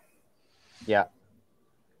balance? Yeah.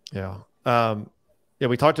 Yeah. Yeah,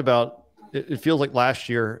 we talked about it feels like last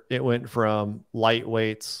year it went from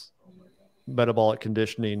lightweights, metabolic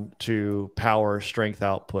conditioning to power strength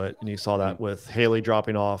output. And you saw that with Haley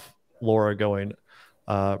dropping off, Laura going,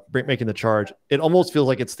 making the charge. It almost feels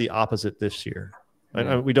like it's the opposite this year.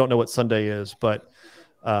 We don't know what Sunday is, but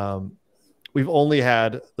we've only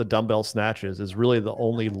had the dumbbell snatches is really the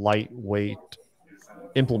only lightweight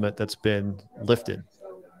implement that's been lifted.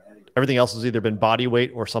 Everything else has either been body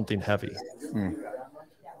weight or something heavy.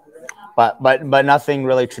 But nothing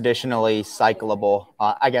really traditionally cyclable.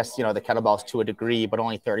 I guess, you know, the kettlebells to a degree, but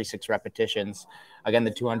only 36 repetitions. Again,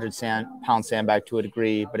 the 200-pound sandbag to a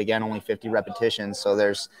degree, but again, only 50 repetitions. So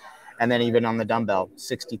there's, and then even on the dumbbell,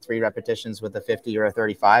 63 repetitions with a 50 or a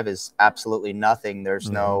 35 is absolutely nothing.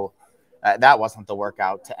 There's no, that wasn't the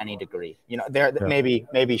workout to any degree. You know,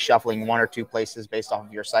 maybe shuffling one or two places based off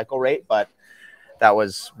of your cycle rate, but that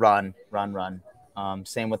was run.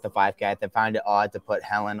 Same with the 5K. I find it odd to put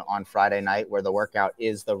Helen on Friday night where the workout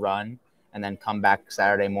is the run, and then come back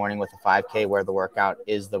Saturday morning with the 5K where the workout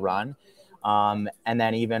is the run. And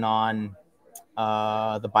then even on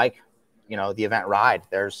the bike, you know, the event ride,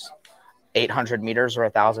 there's 800 meters or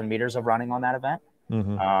 1,000 meters of running on that event.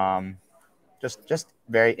 Just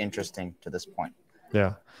very interesting to this point.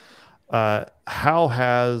 Yeah.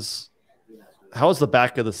 How's the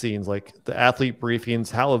back of the scenes, like the athlete briefings?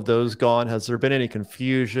 How have those gone? Has there been any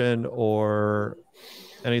confusion or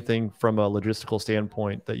anything from a logistical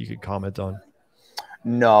standpoint that you could comment on?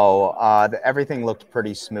 No, everything looked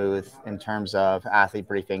pretty smooth in terms of athlete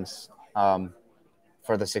briefings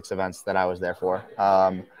for the 6 events that I was there for.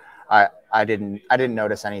 I didn't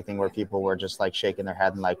notice anything where people were just like shaking their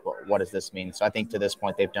head and like, what does this mean? So I think to this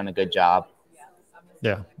point they've done a good job.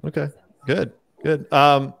 Yeah. Okay. Good.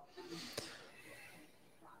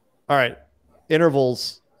 All right,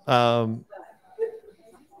 intervals. We've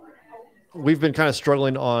been kind of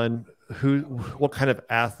struggling on what kind of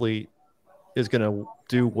athlete is going to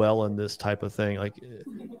do well in this type of thing. Like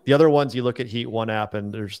the other ones, you look at Heat 1 app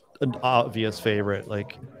and there's an obvious favorite.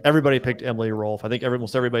 Like everybody picked Emily Rolfe. I think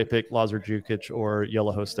almost everybody picked Lazar Jukic or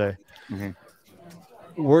Yella Hoste.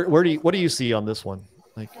 What do you see on this one?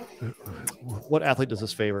 Like what athlete does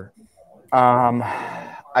this favor?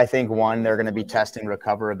 I think one, they're going to be testing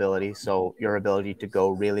recoverability. So your ability to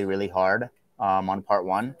go really, really hard on part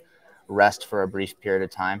 1, rest for a brief period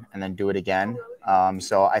of time, and then do it again.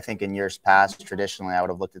 So I think in years past, traditionally, I would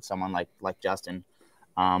have looked at someone like Justin.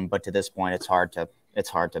 But to this point, it's hard to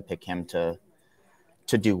pick him to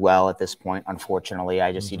do well at this point. Unfortunately,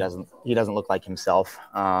 he doesn't look like himself.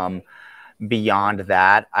 Beyond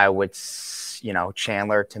that, I would, you know,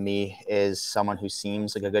 Chandler to me is someone who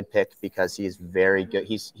seems like a good pick because he's very good.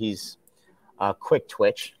 He's a quick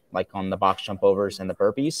twitch, like on the box jump overs and the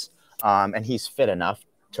burpees. And he's fit enough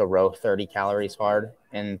to row 30 calories hard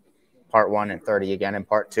in part 1 and 30 again in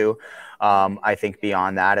part 2. I think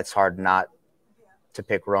beyond that, it's hard not to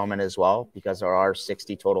pick Roman as well because there are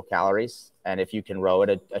 60 total calories. And if you can row at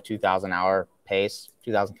a 2,000 cal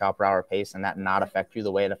per hour pace, and that not affect you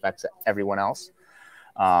the way it affects everyone else.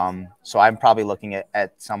 So I'm probably looking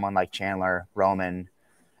at someone like Chandler, Roman,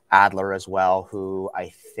 Adler as well, who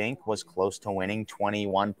I think was close to winning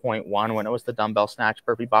 21.1 when it was the dumbbell snatch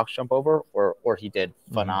burpee box jump over, or he did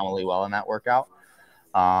phenomenally well in that workout.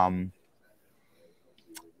 Man,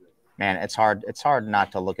 it's hard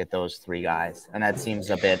not to look at those 3 guys, and that seems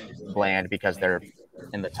a bit bland because they're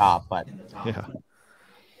in the top, but yeah.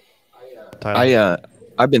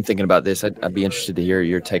 I've been thinking about this. I'd be interested to hear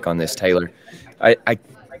your take on this, Taylor.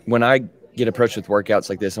 When I get approached with workouts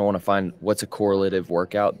like this, I want to find what's a correlative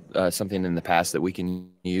workout, something in the past that we can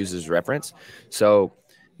use as reference. So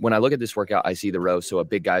when I look at this workout, I see the row. So a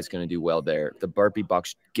big guy's going to do well there. The burpee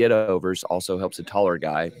box get overs also helps a taller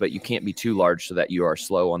guy, but you can't be too large so that you are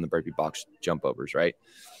slow on the burpee box jump overs, right?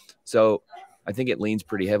 So I think it leans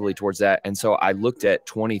pretty heavily towards that. And so I looked at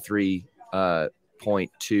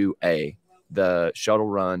 23.2A, the shuttle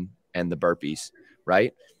run and the burpees,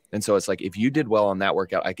 right? And so it's like, if you did well on that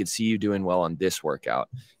workout, I could see you doing well on this workout.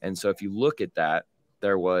 And so if you look at that,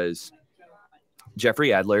 there was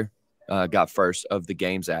Jeffrey Adler got first of the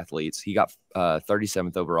games athletes. He got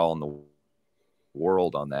 37th overall in the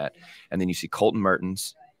world on that. And then you see Colton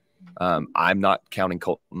Mertens. I'm not counting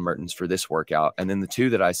Colton Mertens for this workout. And then the 2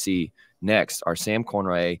 that I see next are Sam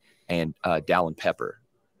Conway and Dallin Pepper.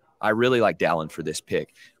 I really like Dallin for this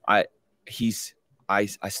pick. I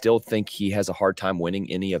still think he has a hard time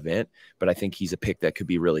winning any event, but I think he's a pick that could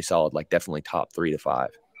be really solid, like definitely top 3 to 5.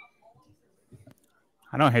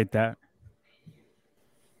 I don't hate that.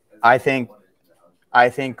 I think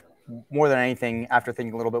more than anything, after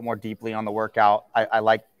thinking a little bit more deeply on the workout, I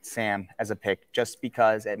like Sam as a pick just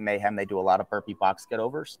because at Mayhem they do a lot of burpee box get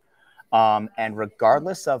overs. And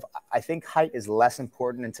regardless of, I think height is less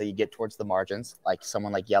important until you get towards the margins, like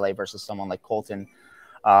someone like Yele versus someone like Colton.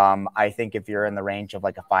 I think if you're in the range of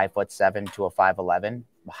like a 5'7" to a 5'11",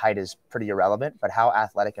 height is pretty irrelevant, but how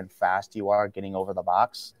athletic and fast you are getting over the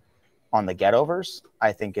box on the get overs,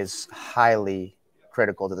 I think is highly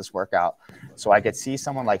critical to this workout. So I could see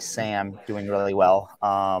someone like Sam doing really well.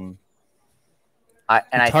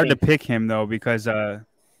 It's hard to pick him though, because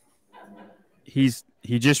he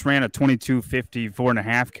just ran a 22:50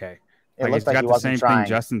 4.5K. Like he's got the same thing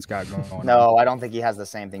Justin's got going on. No, I don't think he has the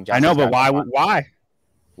same thing. I know, but why?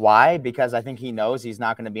 Why? Because I think he knows he's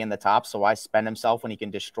not going to be in the top. So why spend himself when he can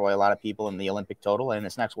destroy a lot of people in the Olympic total in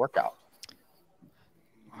his next workout?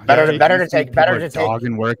 Better to take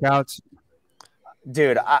dogging workouts.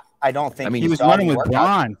 Dude, I don't think. I mean, he was running with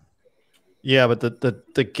Braun. Yeah, but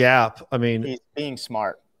the gap. I mean, he's being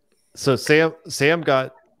smart. So Sam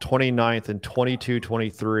got 29th and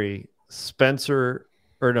 22:23. Spencer,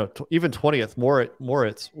 or no, even 20th.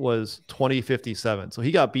 Moritz was 20:57. So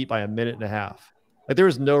he got beat by a minute and a half. Like there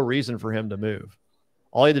was no reason for him to move.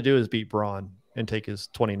 All he had to do is beat Braun and take his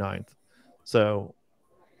 29th. So,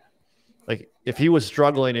 like, if he was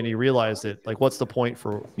struggling and he realized it, like, what's the point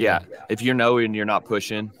for? Yeah, if you know and you're not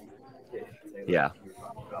pushing, yeah,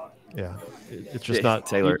 it's just not.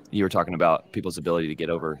 Taylor, you were talking about people's ability to get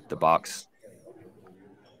over the box.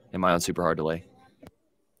 Am I on super hard delay?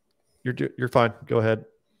 You're fine. Go ahead.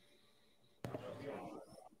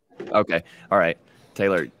 Okay, all right,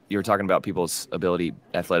 Taylor, you were talking about people's ability,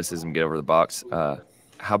 athleticism, to get over the box.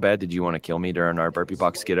 How bad did you want to kill me during our burpee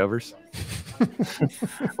box get overs?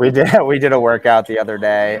 We did a workout the other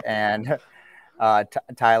day, and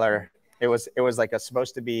Tyler, it was like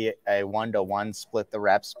supposed to be a 1-to-1 split the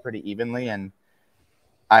reps pretty evenly, and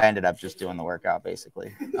I ended up just doing the workout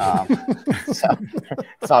basically. So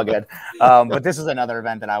it's all good. But this is another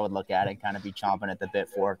event that I would look at and kind of be chomping at the bit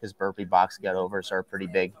for, because burpee box get overs are pretty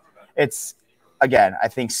big. It's, again, I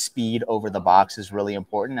think speed over the box is really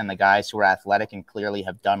important, and the guys who are athletic and clearly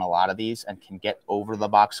have done a lot of these and can get over the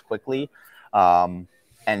box quickly, and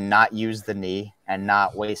not use the knee and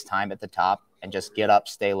not waste time at the top and just get up,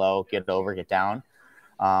 stay low, get over, get down.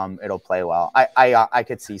 It'll play well. I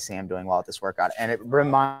could see Sam doing well at this workout, and it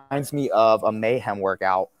reminds me of a Mayhem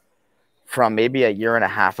workout from maybe a year and a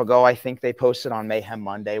half ago. I think they posted on Mayhem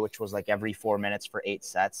Monday, which was like every 4 minutes for 8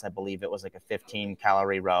 sets. I believe it was like a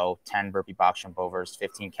 15-calorie row, 10 burpee box jump overs,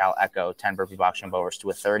 15-cal echo, 10 burpee box jump overs to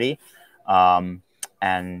a 30.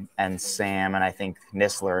 And Sam and I think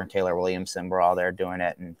Nisler and Taylor Williamson were all there doing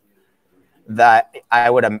it, and that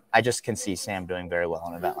I just can see Sam doing very well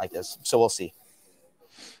in an event like this. So we'll see.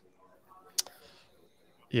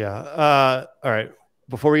 Yeah. All right.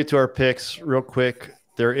 Before we get to our picks, real quick,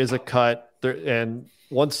 there is a cut there, and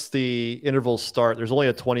once the intervals start, there's only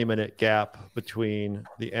a 20-minute gap between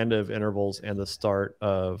the end of intervals and the start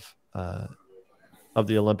of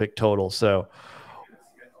the Olympic total. So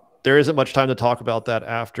there isn't much time to talk about that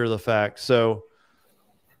after the fact. So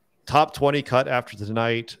top 20 cut after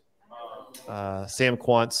tonight. Sam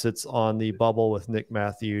Quant sits on the bubble with Nick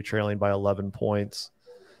Matthew trailing by 11 points.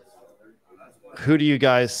 Who do you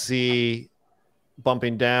guys see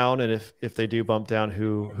bumping down? And if they do bump down,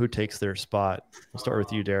 who takes their spot? We'll start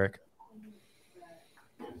with you, Derek.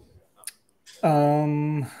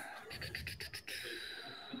 I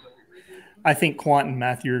think Quant and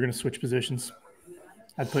Matthew are going to switch positions.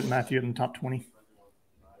 I'd put Matthew in the top 20.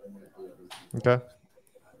 Okay.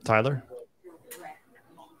 Tyler?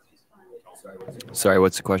 Sorry,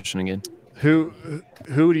 what's the question again? Who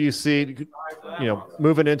do you see,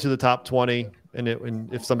 moving into the top 20? And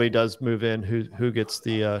if somebody does move in, who gets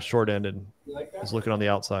the short end and is looking on the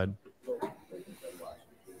outside?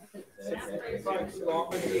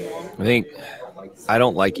 I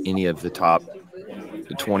don't like any of the top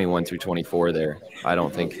 21 through 24 there. I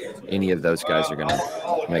don't think any of those guys are going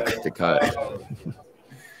to make the cut.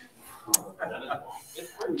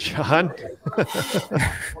 John?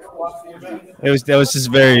 That was just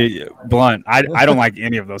very blunt. I don't like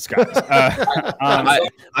any of those guys.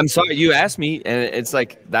 I'm sorry you asked me, and it's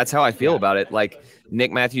like that's how I feel about it. Like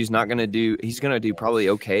Nick Matthews he's going to do probably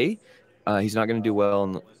okay. He's not going to do well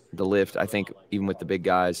in the lift. I think even with the big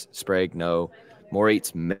guys, Sprague, no.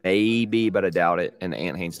 Moritz maybe, but I doubt it. And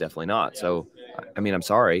Ant Hain's definitely not. So, I mean, I'm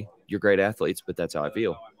sorry. You're great athletes, but that's how I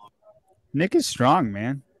feel. Nick is strong,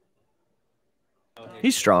 man.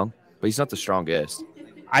 He's strong, but he's not the strongest.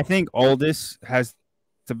 I think Aldis has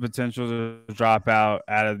the potential to drop out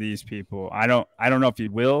of these people. I don't know if he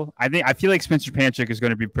will. I feel like Spencer Panchik is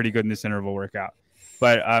going to be pretty good in this interval workout.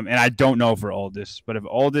 But and I don't know for Aldous. But if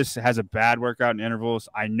Aldous has a bad workout in intervals,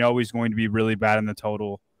 I know he's going to be really bad in the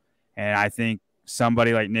total. And I think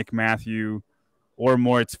somebody like Nick Matthew or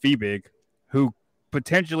Moritz Fiebig, who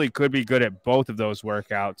potentially could be good at both of those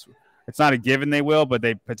workouts. It's not a given they will, but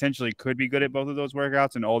they potentially could be good at both of those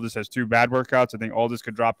workouts. And Aldous has 2 bad workouts. I think Aldous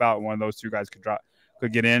could drop out, and one of those 2 guys could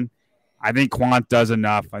get in. I think Quant does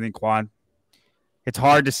enough. I think Quant. It's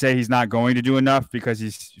hard to say he's not going to do enough because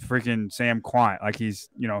he's freaking Sam Quant. Like he's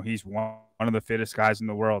he's one of the fittest guys in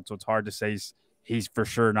the world. So it's hard to say he's for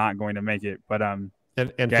sure not going to make it. But and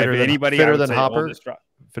fitter than Hopper.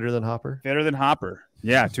 Fitter than Hopper. Fitter than Hopper.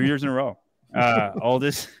 Yeah, 2 years in a row.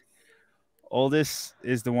 Oldest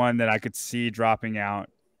is the one that I could see dropping out,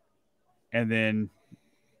 and then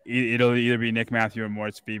it'll either be Nick Matthew or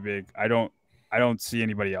Moritz Fiebig. I don't see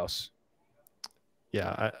anybody else.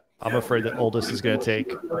 Yeah, I'm afraid that Oldest is going to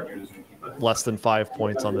take less than 5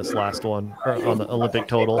 points on this last one, or on the Olympic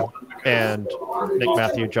total, and Nick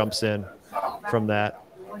Matthew jumps in from that.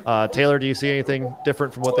 Taylor, do you see anything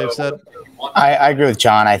different from what they've said? I agree with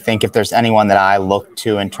John. I think if there's anyone that I look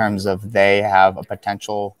to in terms of they have a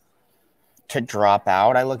potential to drop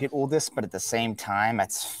out, I look at Oldest, but at the same time,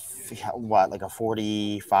 it's like a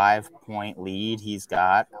 45-point lead he's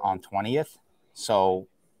got on 20th. So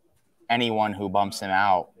anyone who bumps him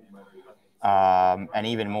out, and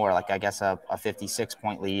even more, like I guess a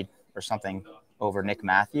 56-point lead or something over Nick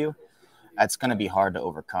Matthew, that's going to be hard to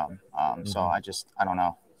overcome. So I don't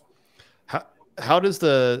know. How does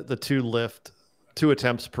the 2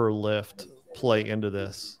 attempts per lift play into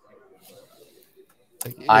this?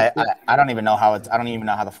 I don't even know how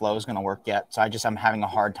the flow is going to work yet. So I'm having a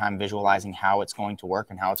hard time visualizing how it's going to work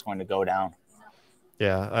and how it's going to go down.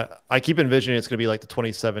 Yeah, I keep envisioning it's going to be like the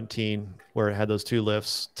 2017 where it had those 2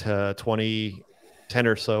 lifts to 10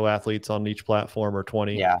 or so athletes on each platform, or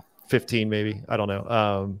 20, 15 maybe. I don't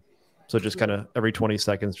know. So just kind of every 20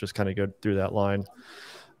 seconds, just kind of go through that line.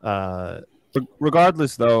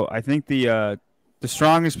 Regardless, though, I think the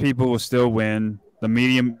strongest people will still win.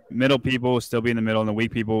 The middle people will still be in the middle, and the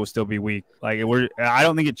weak people will still be weak. I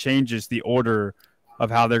don't think it changes the order of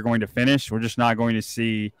how they're going to finish. We're just not going to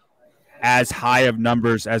see as high of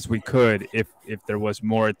numbers as we could if there was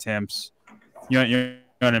more attempts. You know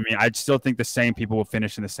what I mean? I still think the same people will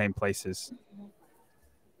finish in the same places.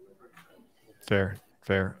 Fair.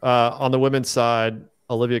 On the women's side,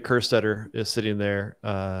 Olivia Kerstetter is sitting there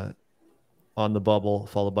on the bubble,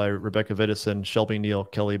 followed by Rebecca Vidison, Shelby Neal,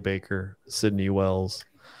 Kelly Baker, Sydney Wells.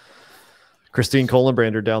 Christine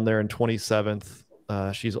Kohlenbrander down there in 27th.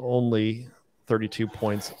 She's only 32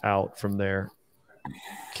 points out from there.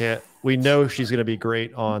 We know she's going to be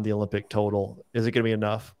great on the Olympic total. Is it going to be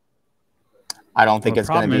enough? I don't think it's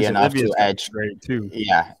going to be enough to edge. Great too.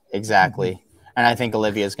 Yeah, exactly. And I think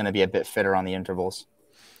Olivia is going to be a bit fitter on the intervals.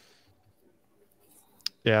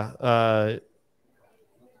 Yeah.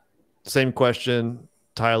 Same question,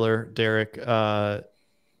 Tyler, Derek.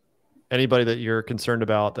 Anybody that you're concerned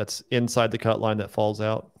about that's inside the cut line that falls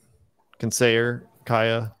out? Can Sayer,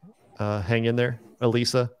 Kaya hang in there?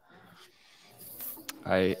 Elisa?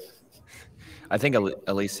 I think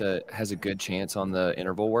Elisa has a good chance on the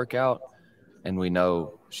interval workout, and we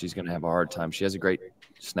know she's going to have a hard time. She has a great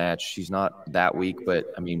snatch. She's not that weak, but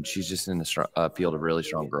I mean, she's just in the field of really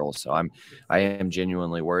strong girls. So I am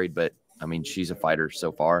genuinely worried, but I mean, she's a fighter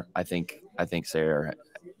so far. I think Sarah,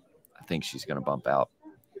 I think she's going to bump out.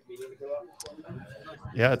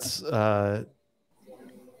 Yeah, it's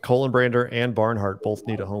Kohlenbrander and Barnhart both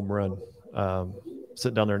need a home run.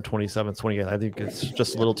 Sitting down there in 27th, 28th. I think it's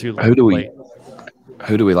just a little too late.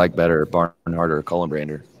 Who do we like better, Barnhart or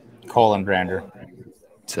Kohlenbrander? Kohlenbrander.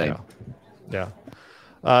 Same. Yeah.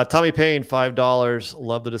 Tommy Payne, $5.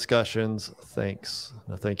 Love the discussions. Thanks.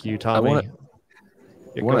 Thank you, Tommy.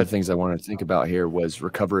 One of the things I wanted to think about here was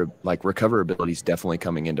recoverability is definitely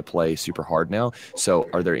coming into play super hard now. So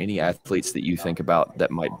are there any athletes that you think about that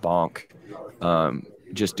might bonk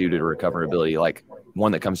just due to recoverability? Like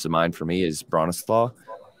one that comes to mind for me is Bronislaw.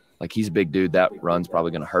 Like he's a big dude. That run's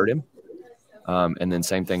probably going to hurt him. And then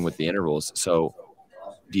same thing with the intervals. So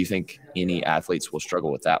do you think any athletes will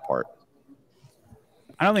struggle with that part?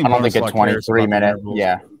 I don't think a 23-minute.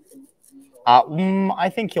 Yeah. I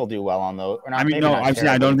think he'll do well on those. I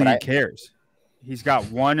don't think he cares. He's got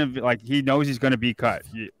one of he knows he's going to be cut.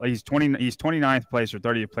 He's 29th place or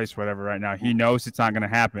 30th place, whatever right now. He knows it's not going to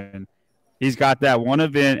happen. He's got that one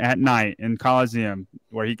event at night in Coliseum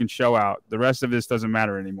where he can show out. The rest of this doesn't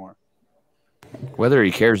matter anymore. Whether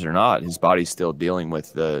he cares or not, his body's still dealing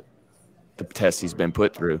with the the test he's been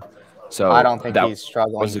put through. So I don't think that he's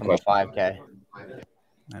struggling was the from a question. 5K.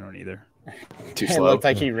 I don't either. Too It slow. looked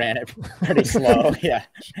like he ran it pretty slow. Yeah.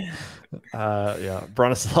 Yeah.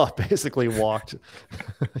 Bronislaw basically walked.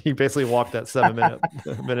 He basically walked that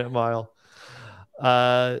 7-minute mile.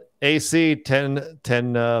 AC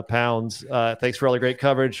 10 pounds. Thanks for all the great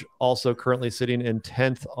coverage. Also currently sitting in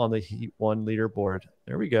 10th on the Heat 1 leaderboard.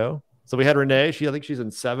 There we go. So we had Renee. I think she's in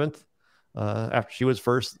 7th after she was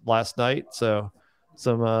first last night. So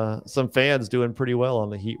some fans doing pretty well on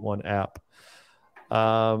the Heat 1 app.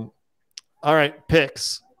 All right,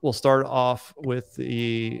 picks. We'll start off with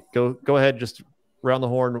the go ahead, just round the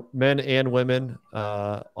horn, men and women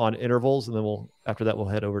on intervals, and then after that we'll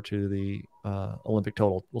head over to the Olympic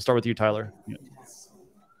total. We'll start with you, Tyler.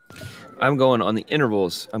 I'm going on the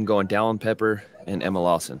intervals. I'm going Dallin Pepper and Emma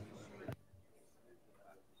Lawson.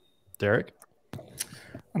 Derek?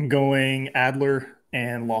 I'm going Adler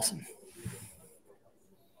and Lawson.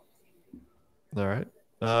 All right.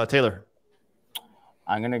 Taylor?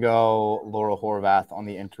 I'm going to go Laura Horvath on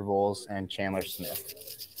the intervals and Chandler Smith.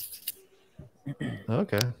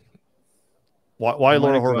 Okay. Why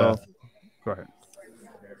Laura Horvath? Go ahead.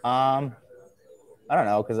 I don't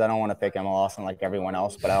know, because I don't want to pick Emma Lawson like everyone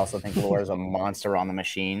else, but I also think Laura's a monster on the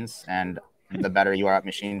machines, and the better you are at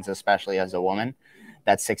machines, especially as a woman,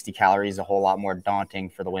 that 60 calories is a whole lot more daunting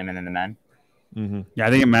for the women than the men. Mm-hmm. Yeah, I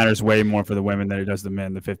think it matters way more for the women than it does the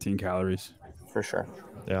men, the 15 calories. For sure.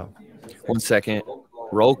 Yeah. 1 second.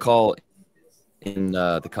 Roll call in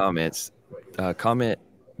the comments. Comment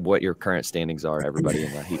what your current standings are, everybody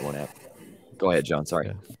in the Heat 1 app. Go ahead, John. Sorry.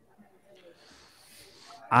 Yeah.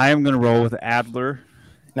 I am going to roll with Adler.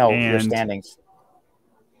 No, your standings.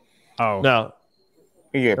 Oh. No.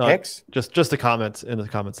 Your picks? Just the comments in the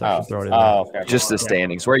comment section. Throw it in there. Okay. Just the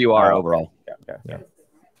standings, where you are overall. Yeah.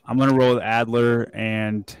 I'm going to roll with Adler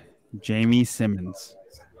and Jamie Simmons.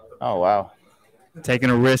 Oh, wow. Taking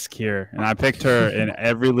a risk here, and I picked her in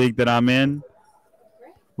every league that I'm in.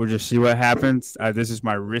 We'll just see what happens. This is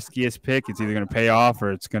my riskiest pick. It's either going to pay off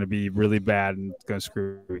or it's going to be really bad and it's going to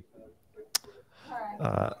screw me.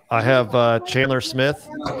 I have Chandler Smith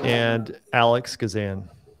and Alex Kazan.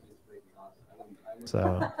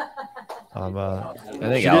 So I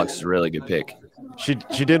think Alex is a really good pick. She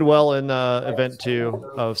did well in event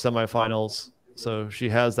 2 of semifinals, so she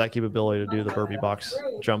has that capability to do the burpee box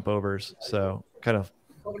jump overs. So kind of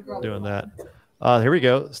doing that. Here we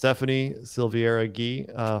go. Stephanie Silveira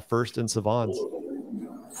Guy, first in Savants.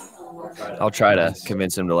 I'll try to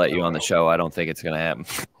convince him to let you on the show. I don't think it's going to happen.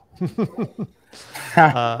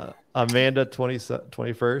 Amanda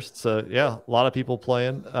 21st. So yeah, a lot of people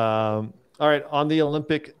playing. All right, on the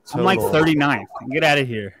Olympic total. I'm like 39th. Get out of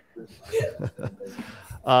here.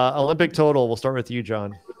 Olympic total. We'll start with you,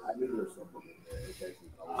 John.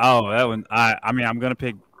 Oh, that one. I mean, I'm gonna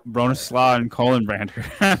pick Bronislaw and Kohlenbrander.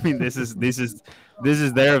 I mean, this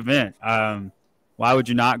is their event. Why would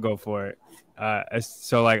you not go for it?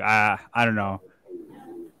 So like I don't know.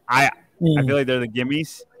 I feel like they're the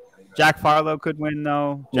gimmies. Jack Farlow could win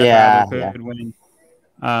though. Jeff Adler could win.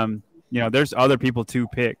 There's other people to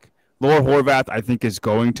pick. Laura Horvath, I think, is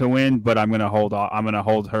going to win, but I'm gonna hold off. I'm gonna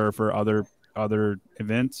hold her for other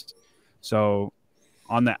events. So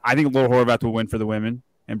on that, I think Laura Horvath will win for the women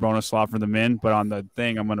and Bronislaw for the men. But on the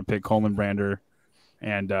thing, I'm gonna pick Kohlenbrander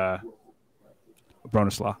and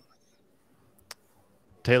Bronislaw.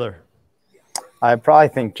 Taylor. I probably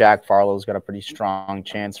think Jack Farlow's got a pretty strong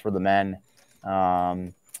chance for the men.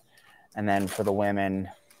 And then for the women,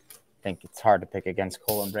 I think it's hard to pick against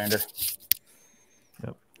Kohlenbrander.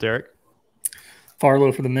 Yep. Derek?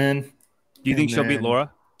 Farlow for the men. Do you think she'll beat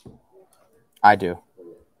Laura? I do.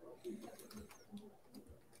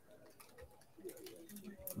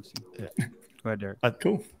 Yeah. Go ahead, Derek.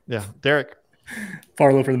 Cool. Yeah. Derek?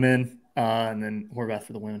 Farlow for the men, and then Horvath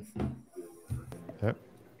for the women. Yep.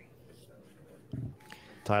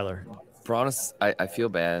 Tyler? I feel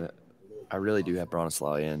bad. I really do have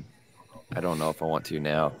Bronislaw in. I don't know if I want to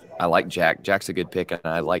now. I like Jack. Jack's a good pick, and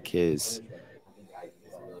I like his.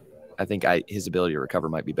 I think his ability to recover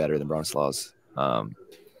might be better than Bronislaw's.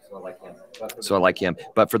 So I like him.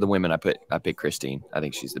 But for the women, I pick Christine. I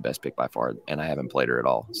think she's the best pick by far, and I haven't played her at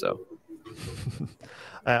all. So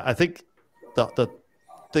I think the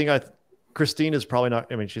thing Christine is probably not.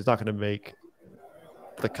 I mean, she's not going to make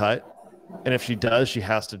the cut, and if she does, she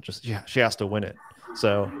has to win it.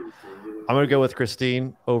 So I'm going to go with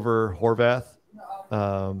Christine over Horvath,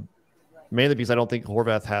 mainly because I don't think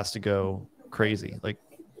Horvath has to go crazy. Like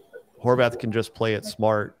Horvath can just play it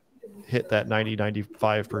smart, hit that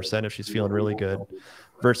 90-95% if she's feeling really good.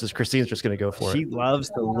 versus Christine's just going to go for She it. loves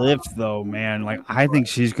to lift, though, man. Like, I think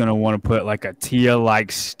she's going to want to put like a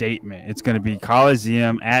Tia-like statement. It's going to be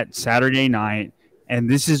Coliseum at Saturday night, and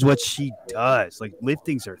this is what she does. Like,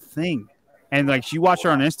 lifting's her thing. And, like, you watch her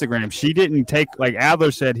on Instagram. She didn't take – like,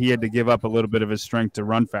 Adler said he had to give up a little bit of his strength to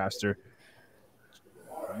run faster.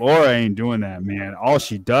 Laura ain't doing that, man. All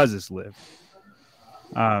she does is lift.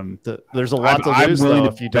 There's a lot to lose, though,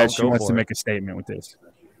 if you don't she go wants for to it. make a statement with this.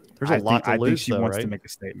 There's a lot to I lose, think she though, wants right? to make a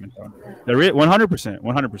statement, though. There is 100%,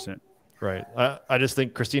 100%. Right. I just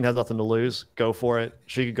think Christine has nothing to lose. Go for it.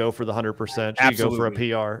 She could go for the 100%. She could go for a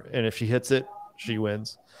Absolutely. PR, and if she hits it, she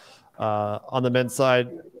wins. On the men's side,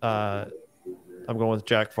 I'm going with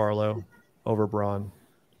Jack Farlow over Braun.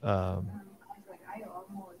 But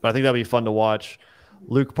I think that'll be fun to watch.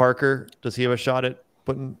 Luke Parker, does he have a shot at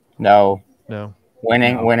putting? No.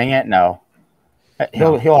 Winning it? No.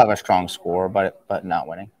 He'll have a strong score, but not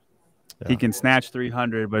winning. Yeah. He can snatch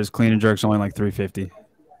 300, but his clean and jerk's only like 350.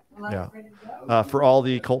 Yeah. For all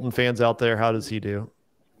the Colton fans out there, how does he do?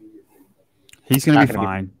 He's going to be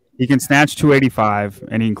fine. He can snatch 285,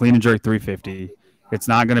 and he can clean and jerk 350. It's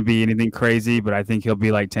not going to be anything crazy, but I think he'll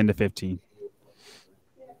be like 10 to 15.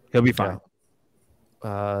 He'll be fine.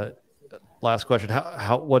 Yeah. Last question.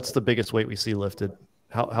 What's the biggest weight we see lifted?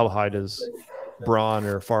 How high does Braun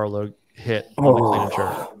or Farlow hit on the clean and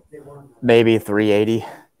jerk? Maybe 380.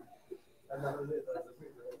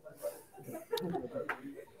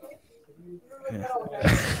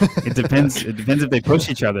 It depends. It depends if they push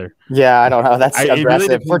each other. Yeah, I don't know. That's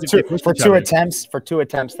aggressive. Really For two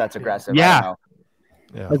attempts, that's aggressive. Yeah.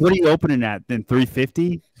 Yeah. Like, what are you opening at? Then 350?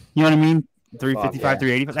 You know what I mean? 355, yeah.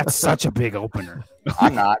 385. That's such a big opener.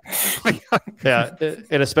 I'm not. Yeah,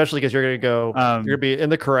 and especially because you're going to go, you're Um, going to be in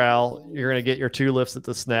the corral. You're going to get your 2 lifts at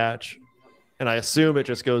the snatch, and I assume it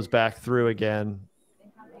just goes back through again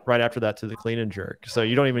right after that to the clean and jerk. So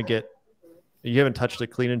you don't even get, you haven't touched the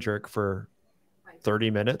clean and jerk for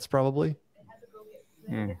 30 minutes probably.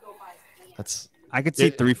 That's I could see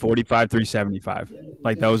 345, 375.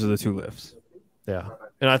 Like, those are the 2 lifts. yeah.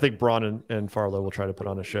 And I think Braun and Farlow will try to put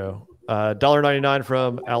on a show. $1.99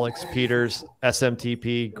 from Alex Peters.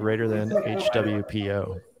 SMTP greater than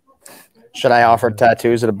HWPO. Should I offer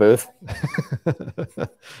tattoos at a booth?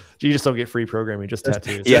 You just don't get free programming, just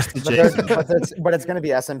tattoos. Yeah. But it's going to be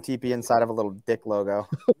SMTP inside of a little dick logo.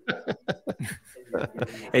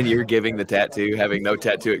 And you're giving the tattoo, having no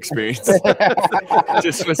tattoo experience,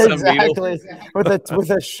 just with some needle.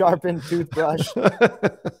 with a sharpened toothbrush.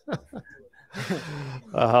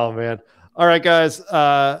 Oh man! All right, guys.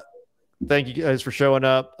 Thank you guys for showing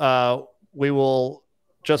up. We will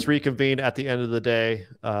just reconvene at the end of the day.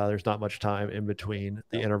 There's not much time in between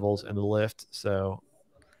the intervals and the lift, so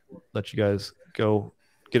let you guys go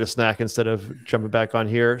get a snack instead of jumping back on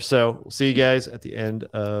here. So we'll see you guys at the end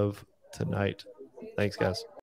of tonight. Thanks, guys.